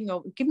and riding,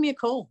 or give me a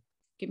call.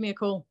 Give me a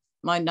call.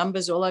 My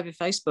number's all over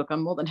Facebook.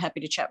 I'm more than happy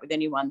to chat with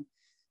anyone.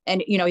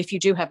 And, you know, if you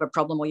do have a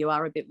problem or you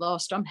are a bit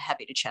lost, I'm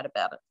happy to chat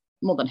about it.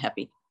 More than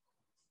happy.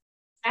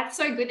 That's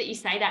so good that you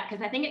say that,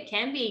 because I think it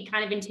can be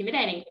kind of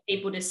intimidating for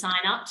people to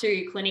sign up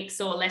to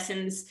clinics or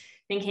lessons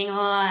thinking, oh,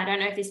 I don't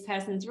know if this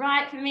person's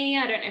right for me.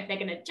 I don't know if they're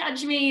going to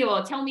judge me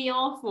or tell me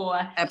off. Or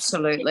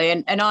Absolutely.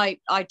 And I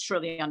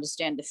truly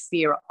understand the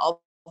fear of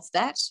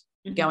that,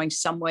 going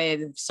somewhere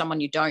with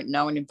someone you don't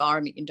know, an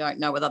environment you don't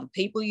know, with other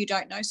people you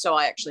don't know. So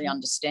I actually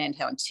understand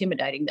how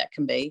intimidating that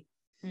can be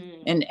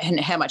and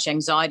how much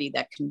anxiety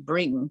that can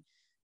bring.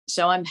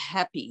 So I'm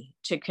happy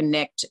to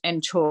connect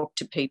and talk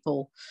to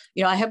people.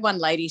 You know, I had one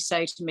lady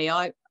say to me,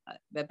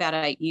 about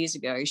 8 years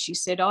ago, she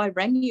said, I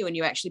rang you and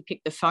you actually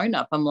picked the phone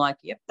up. I'm like,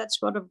 yep,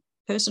 that's what a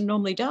person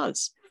normally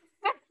does.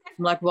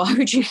 I'm like, why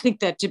would you think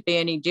that to be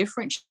any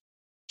different?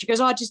 She goes,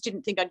 I just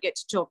didn't think I'd get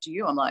to talk to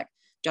you. I'm like,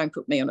 don't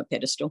put me on a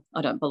pedestal.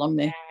 I don't belong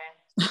there.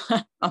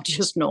 I'm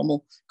just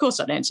normal. Of course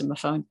I'd answer my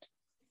phone.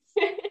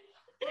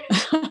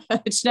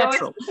 It's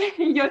natural.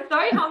 You're so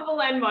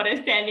humble and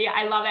modest, Sandy.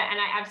 I love it. And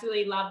I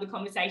absolutely love the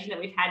conversation that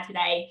we've had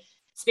today,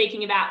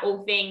 speaking about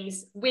all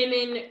things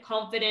women,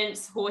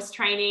 confidence, horse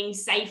training,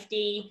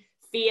 safety,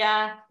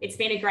 fear. It's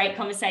been a great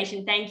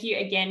conversation. Thank you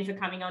again for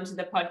coming onto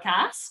the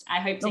podcast. I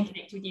hope to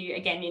connect with you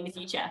again in the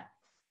future.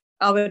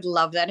 I would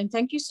love that. And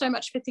thank you so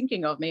much for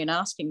thinking of me and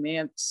asking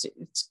me.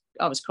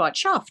 I was quite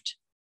chuffed.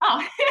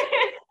 Oh,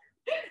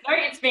 no,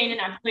 it's been an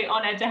absolute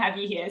honour to have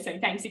you here. So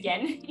thanks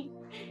again.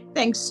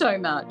 Thanks so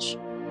much.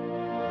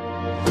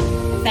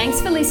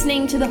 Thanks for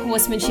listening to the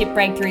Horsemanship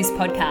Breakthroughs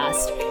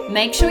podcast.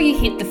 Make sure you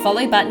hit the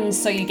follow button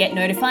so you get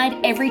notified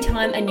every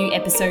time a new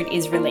episode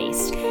is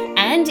released.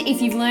 And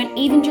if you've learned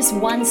even just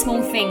one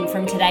small thing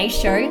from today's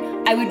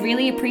show, I would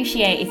really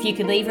appreciate if you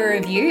could leave a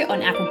review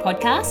on Apple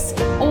Podcasts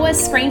or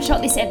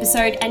screenshot this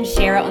episode and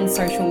share it on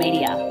social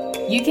media.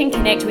 You can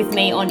connect with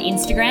me on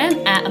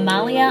Instagram at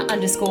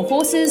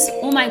Amalia_horses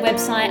or my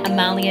website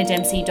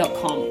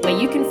amaliadempsey.com, where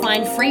you can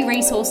find free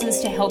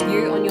resources to help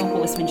you on your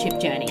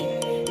horsemanship journey.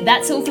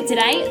 That's all for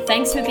today.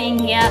 Thanks for being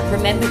here.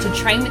 Remember to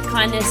train with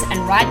kindness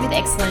and ride with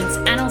excellence,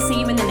 and I'll see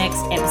you in the next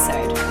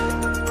episode.